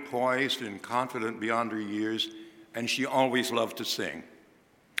already poised and confident beyond her years, and she always loved to sing.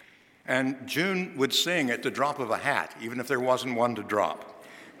 And June would sing at the drop of a hat, even if there wasn't one to drop.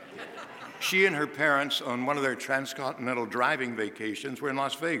 She and her parents, on one of their transcontinental driving vacations, were in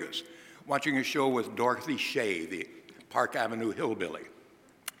Las Vegas, watching a show with Dorothy Shay, the Park Avenue hillbilly.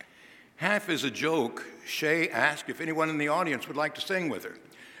 Half as a joke, Shay asked if anyone in the audience would like to sing with her.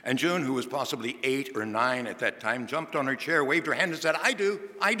 And June, who was possibly 8 or 9 at that time, jumped on her chair, waved her hand, and said, I do.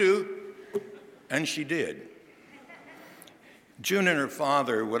 And she did. June and her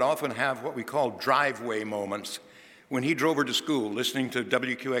father would often have what we call driveway moments when he drove her to school, listening to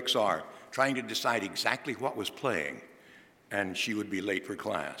WQXR, trying to decide exactly what was playing, and she would be late for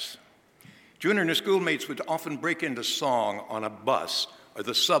class. June and her schoolmates would often break into song on a bus or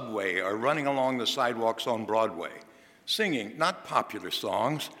the subway or running along the sidewalks on Broadway, singing not popular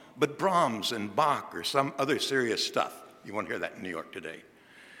songs, but Brahms and Bach or some other serious stuff. You won't hear that in New York today.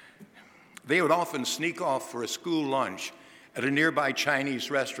 They would often sneak off for a school lunch at a nearby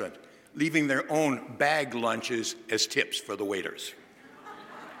Chinese restaurant, leaving their own bag lunches as tips for the waiters.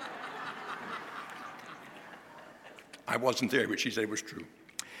 I wasn't there, but she said it was true.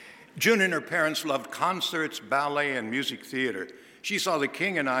 June and her parents loved concerts, ballet, and music theater. She saw The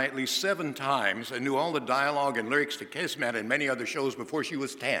King and I at least 7 times and knew all the dialogue and lyrics to Kismet and many other shows before she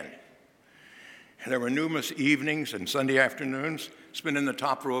was 10. And there were numerous evenings and Sunday afternoons spent in the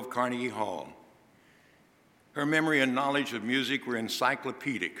top row of Carnegie Hall. Her memory and knowledge of music were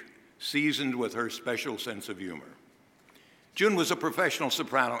encyclopedic, seasoned with her special sense of humor. June was a professional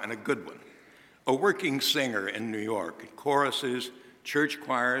soprano and a good one, a working singer in New York, choruses, church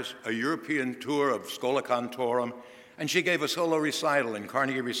choirs, a European tour of Schola Cantorum, and she gave a solo recital in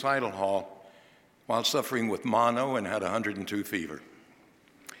Carnegie Recital Hall while suffering with mono and had 102 fever.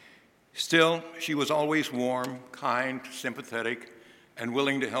 Still, she was always warm, kind, sympathetic, and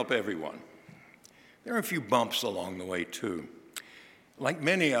willing to help everyone. There are a few bumps along the way, too. Like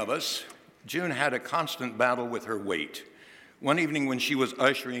many of us, June had a constant battle with her weight. One evening when she was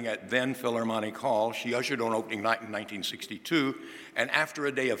ushering at then Philharmonic Hall, she ushered on opening night in 1962, and after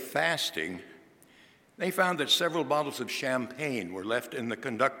a day of fasting, they found that several bottles of champagne were left in the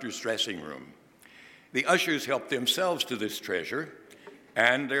conductor's dressing room. The ushers helped themselves to this treasure,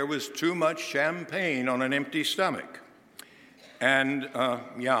 and there was too much champagne on an empty stomach. And,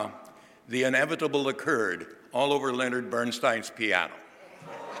 the inevitable occurred all over Leonard Bernstein's piano.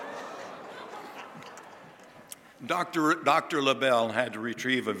 Dr. LeBell had to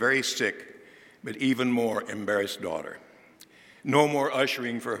retrieve a very sick but even more embarrassed daughter. No more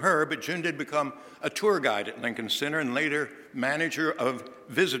ushering for her, but June did become a tour guide at Lincoln Center and later manager of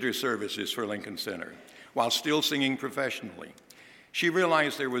visitor services for Lincoln Center, while still singing professionally. She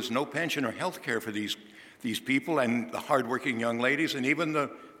realized there was no pension or health care for these people and the hardworking young ladies and even the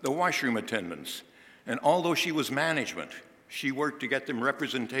washroom attendants. And although she was management, she worked to get them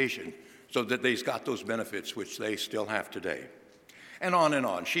representation so that they got those benefits which they still have today. And on and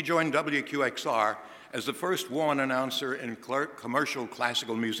on. She joined WQXR as the first woman announcer in commercial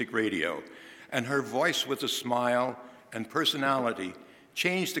classical music radio, and her voice with a smile and personality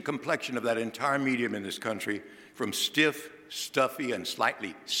changed the complexion of that entire medium in this country from stiff, stuffy, and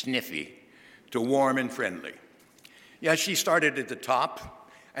slightly sniffy to warm and friendly. Yes, she started at the top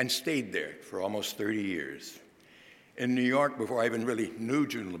and stayed there for almost 30 years. In New York, before I even really knew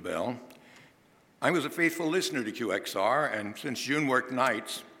June LeBell, I was a faithful listener to QXR, and since June worked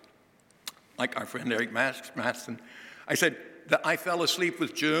nights, like our friend Eric Maston, I said that I fell asleep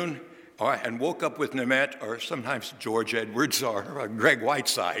with June and woke up with Nemette, or sometimes George Edwards or Greg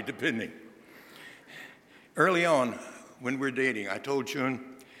Whiteside, depending. Early on, when we were dating, I told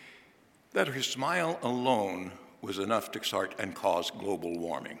June that her smile alone was enough to start and cause global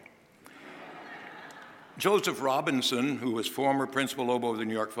warming. Joseph Robinson, who was former principal oboe of the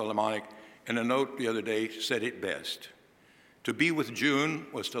New York Philharmonic, in a note the other day said it best. To be with June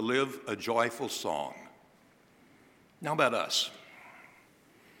was to live a joyful song. Now about us.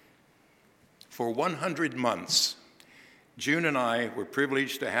 For 100 months, June and I were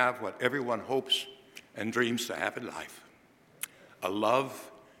privileged to have what everyone hopes and dreams to have in life. A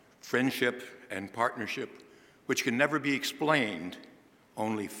love, friendship, and partnership which can never be explained,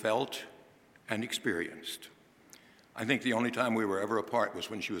 only felt and experienced. I think the only time we were ever apart was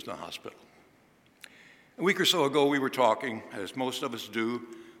when she was in the hospital. A week or so ago, we were talking, as most of us do,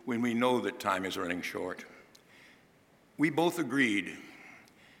 when we know that time is running short. We both agreed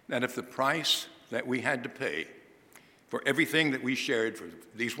that if the price that we had to pay for everything that we shared for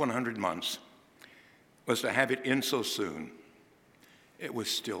these 100 months was to have it in so soon, it was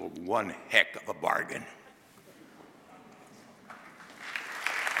still one heck of a bargain.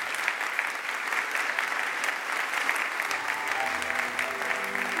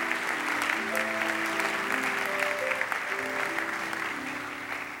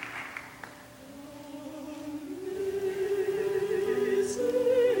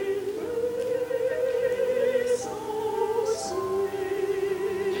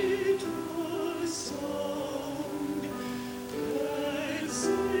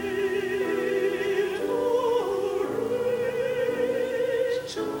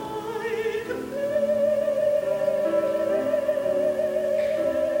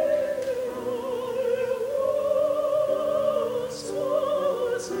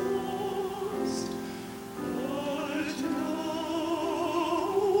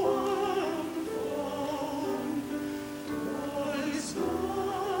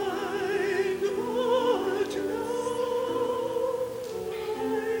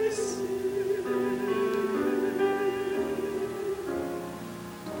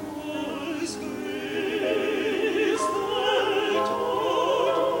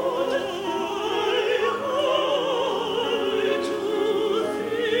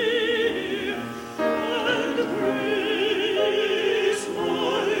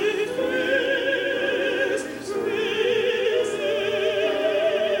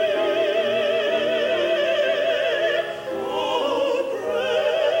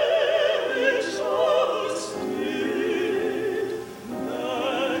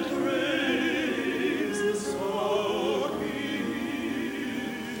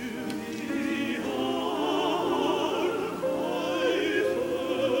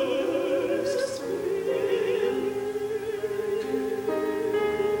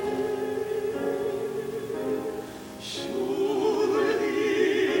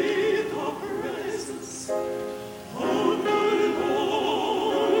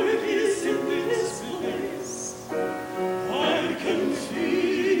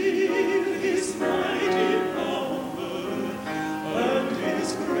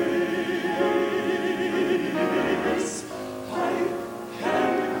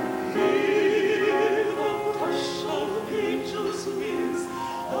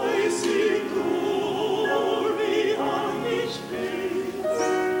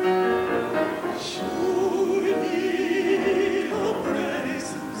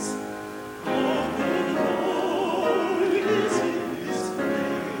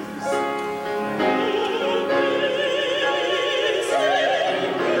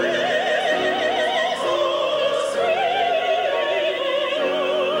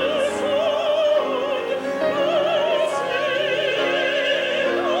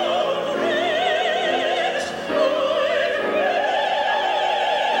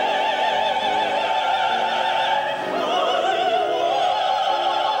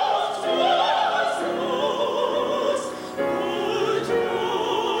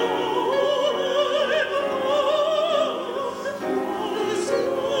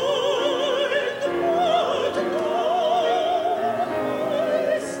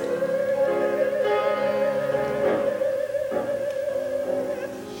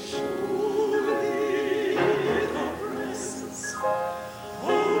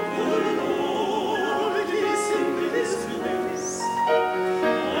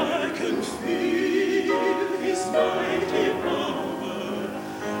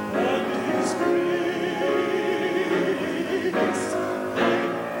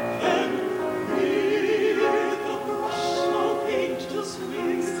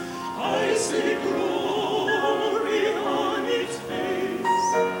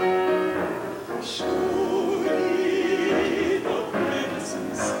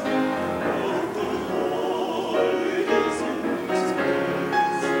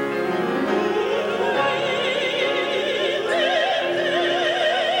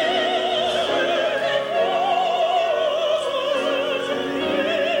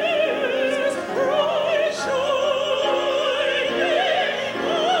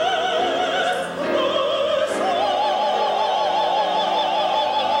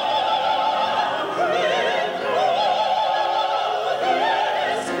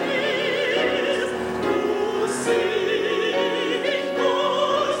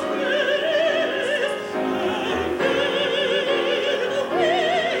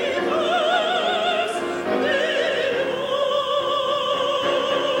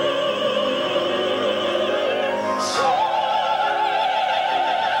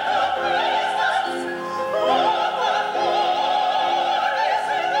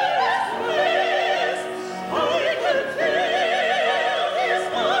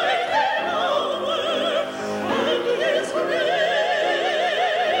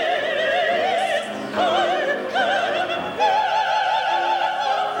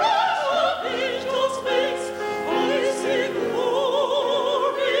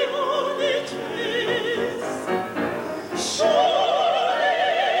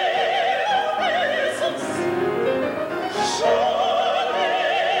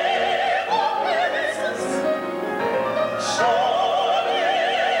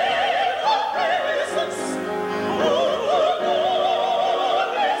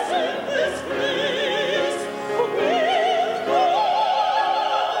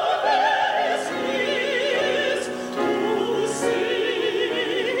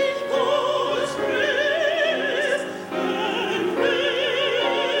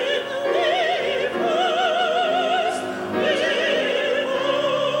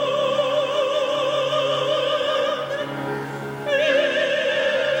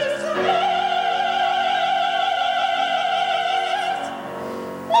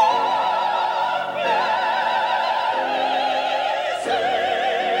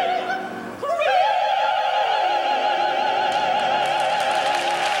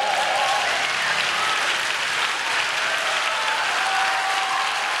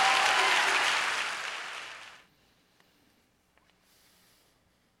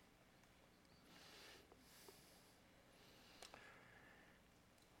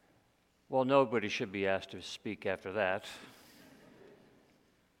 Well, nobody should be asked to speak after that.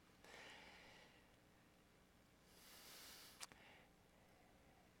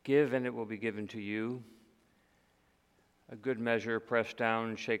 Give, and it will be given to you. A good measure, pressed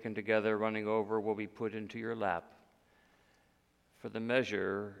down, shaken together, running over, will be put into your lap. For the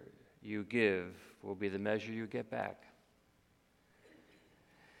measure you give will be the measure you get back.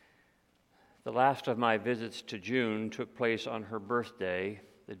 The last of my visits to June took place on her birthday,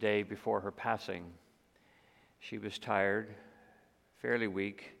 the day before her passing. She was tired, fairly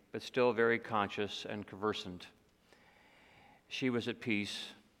weak, but still very conscious and conversant. She was at peace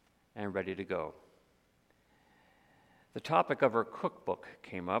and ready to go. The topic of her cookbook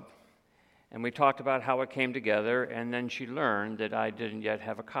came up, and we talked about how it came together, and then she learned that I didn't yet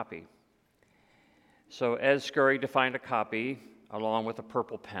have a copy. So Ed scurried to find a copy, along with a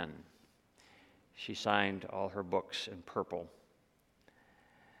purple pen. She signed all her books in purple.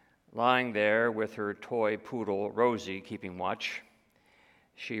 Lying there with her toy poodle, Rosie, keeping watch,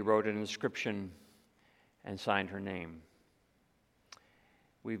 she wrote an inscription and signed her name.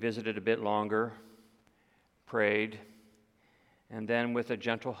 We visited a bit longer, prayed, and then with a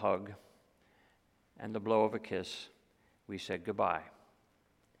gentle hug and the blow of a kiss, we said goodbye.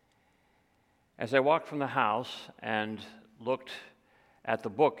 As I walked from the house and looked at the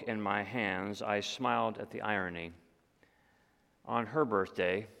book in my hands, I smiled at the irony. On her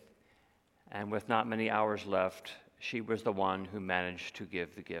birthday, and with not many hours left, she was the one who managed to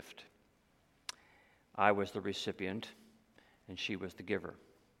give the gift. I was the recipient, and she was the giver.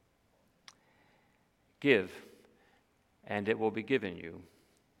 Give, and it will be given you.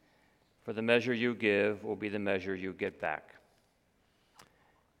 For the measure you give will be the measure you get back.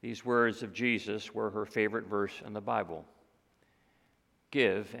 These words of Jesus were her favorite verse in the Bible.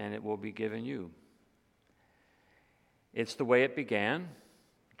 Give, and it will be given you. It's the way it began.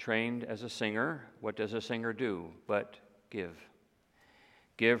 Trained as a singer, what does a singer do but give?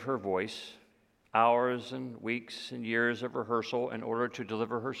 Give her voice, hours and weeks and years of rehearsal in order to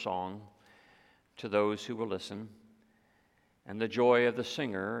deliver her song to those who will listen. And the joy of the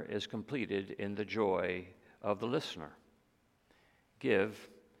singer is completed in the joy of the listener. Give,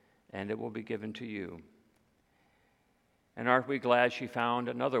 and it will be given to you. And aren't we glad she found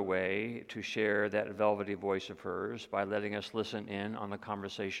another way to share that velvety voice of hers by letting us listen in on the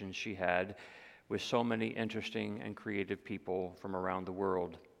conversations she had with so many interesting and creative people from around the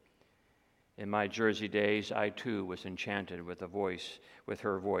world. In my Jersey days, I too was enchanted with her voice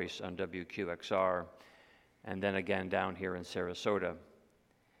on WQXR, and then again down here in Sarasota.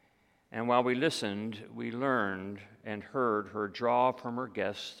 And while we listened, we learned and heard her draw from her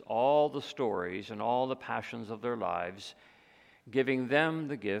guests all the stories and all the passions of their lives, giving them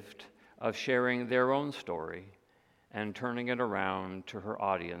the gift of sharing their own story and turning it around to her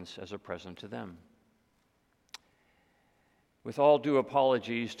audience as a present to them. With all due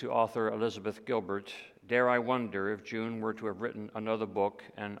apologies to author Elizabeth Gilbert, dare I wonder if June were to have written another book,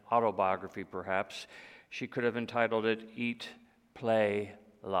 an autobiography perhaps, she could have entitled it Eat, Play,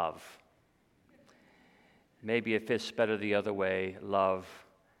 Love. Maybe it fits better the other way, love,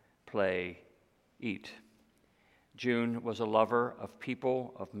 play, eat. June was a lover of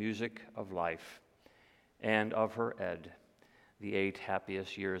people, of music, of life, and of her Ed, the 8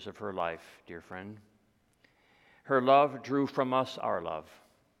 happiest years of her life, dear friend. Her love drew from us our love.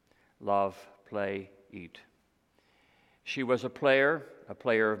 Love, play, eat. She was a player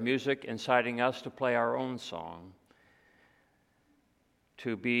of music, inciting us to play our own song,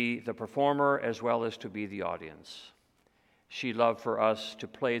 to be the performer as well as to be the audience. She loved for us to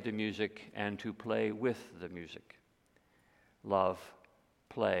play the music and to play with the music. Love,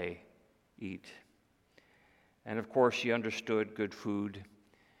 play, eat. And of course, she understood good food,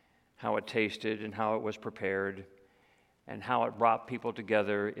 how it tasted and how it was prepared, and how it brought people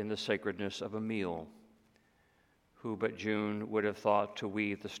together in the sacredness of a meal. Who but June would have thought to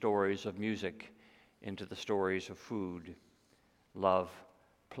weave the stories of music into the stories of food? Love,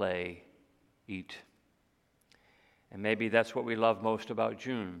 play, eat. And maybe that's what we love most about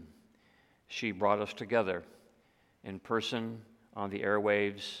June. She brought us together in person, on the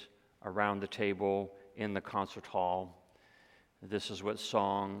airwaves, around the table, in the concert hall. This is what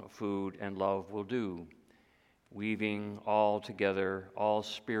song, food, and love will do, weaving all together, all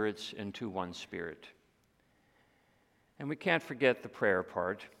spirits into one spirit. And we can't forget the prayer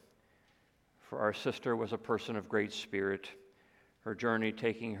part, for our sister was a person of great spirit, her journey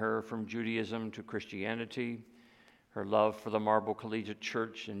taking her from Judaism to Christianity, her love for the Marble Collegiate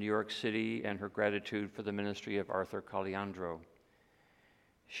Church in New York City, and her gratitude for the ministry of Arthur Caliandro.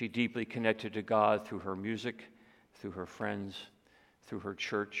 She deeply connected to God through her music, through her friends, through her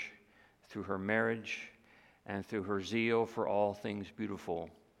church, through her marriage, and through her zeal for all things beautiful.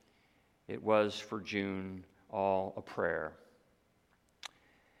 It was for June all a prayer.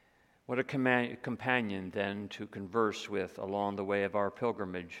 What a companion then to converse with along the way of our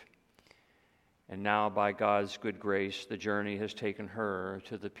pilgrimage. And now, by God's good grace, the journey has taken her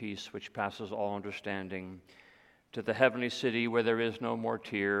to the peace which passes all understanding, to the heavenly city where there is no more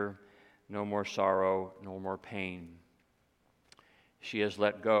tear, no more sorrow, no more pain. She has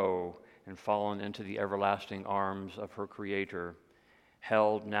let go and fallen into the everlasting arms of her Creator,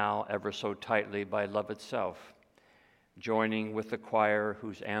 held now ever so tightly by love itself, joining with the choir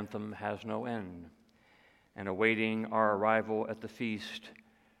whose anthem has no end, and awaiting our arrival at the feast,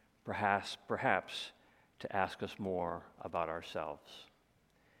 perhaps to ask us more about ourselves.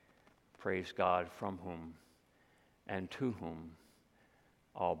 Praise God, from whom and to whom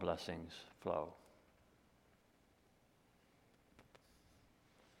all blessings flow.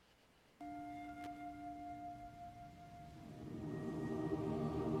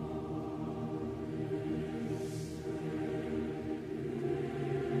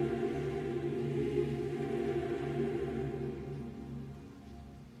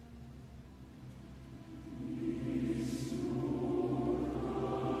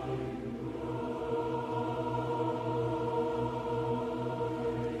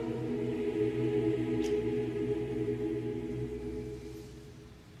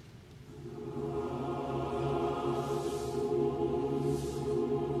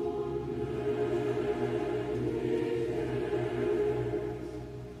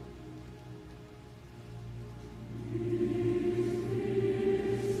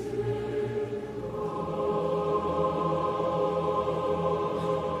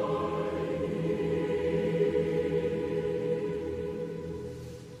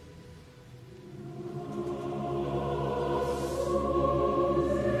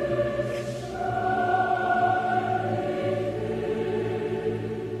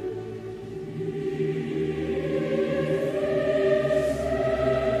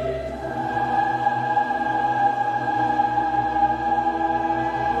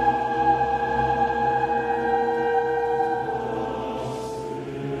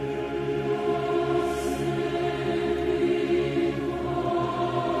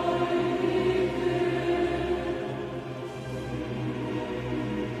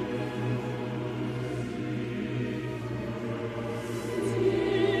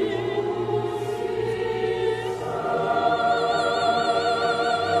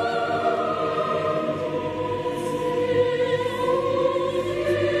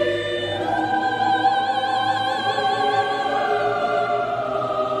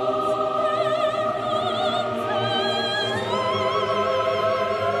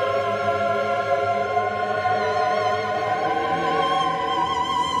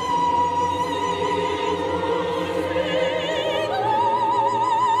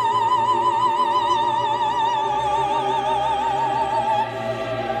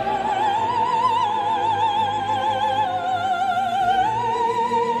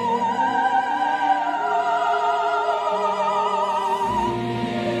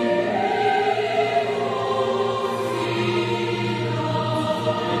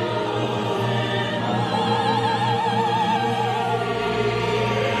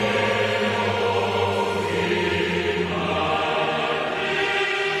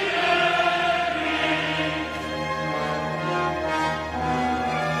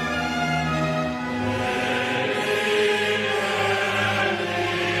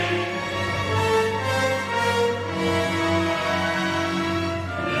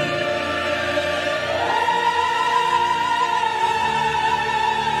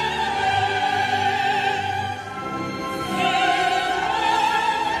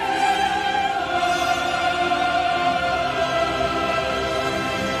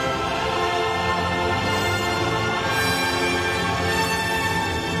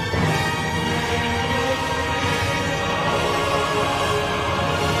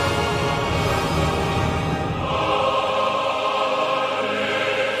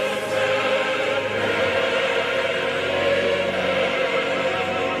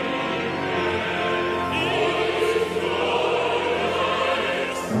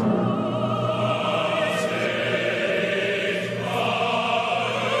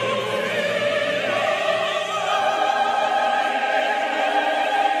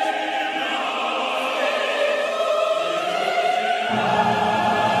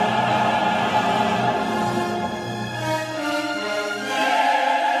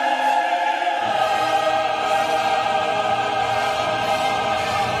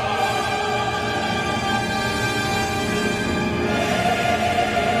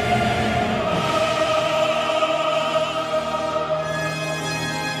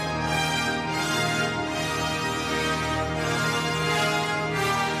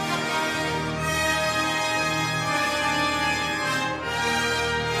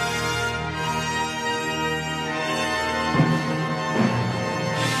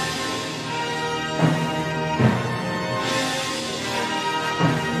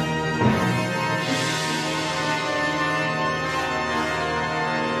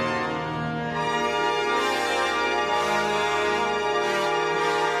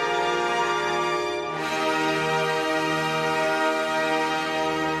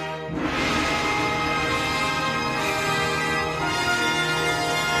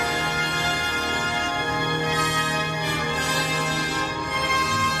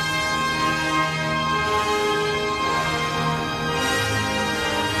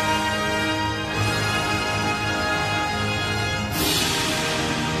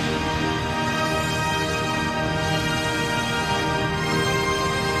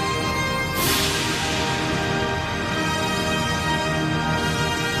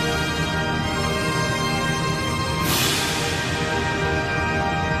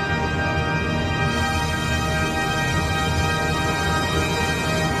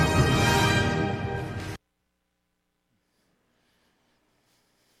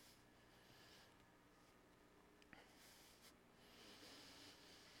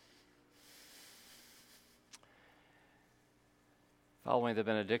 Following the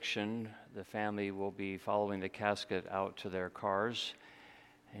benediction, the family will be following the casket out to their cars,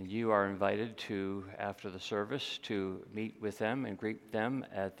 and you are invited to, after the service, to meet with them and greet them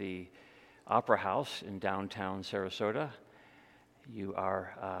at the Opera House in downtown Sarasota. You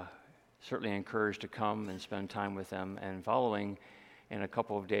are certainly encouraged to come and spend time with them. And following in a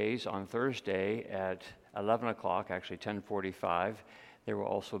couple of days, on Thursday at 11 o'clock, actually 10:45, there will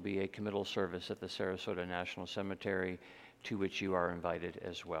also be a committal service at the Sarasota National Cemetery, to which you are invited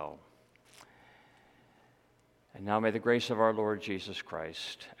as well. And now may the grace of our Lord Jesus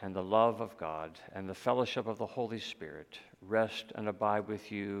Christ and the love of God and the fellowship of the Holy Spirit rest and abide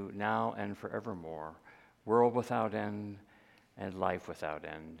with you now and forevermore, world without end and life without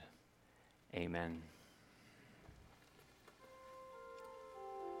end. Amen.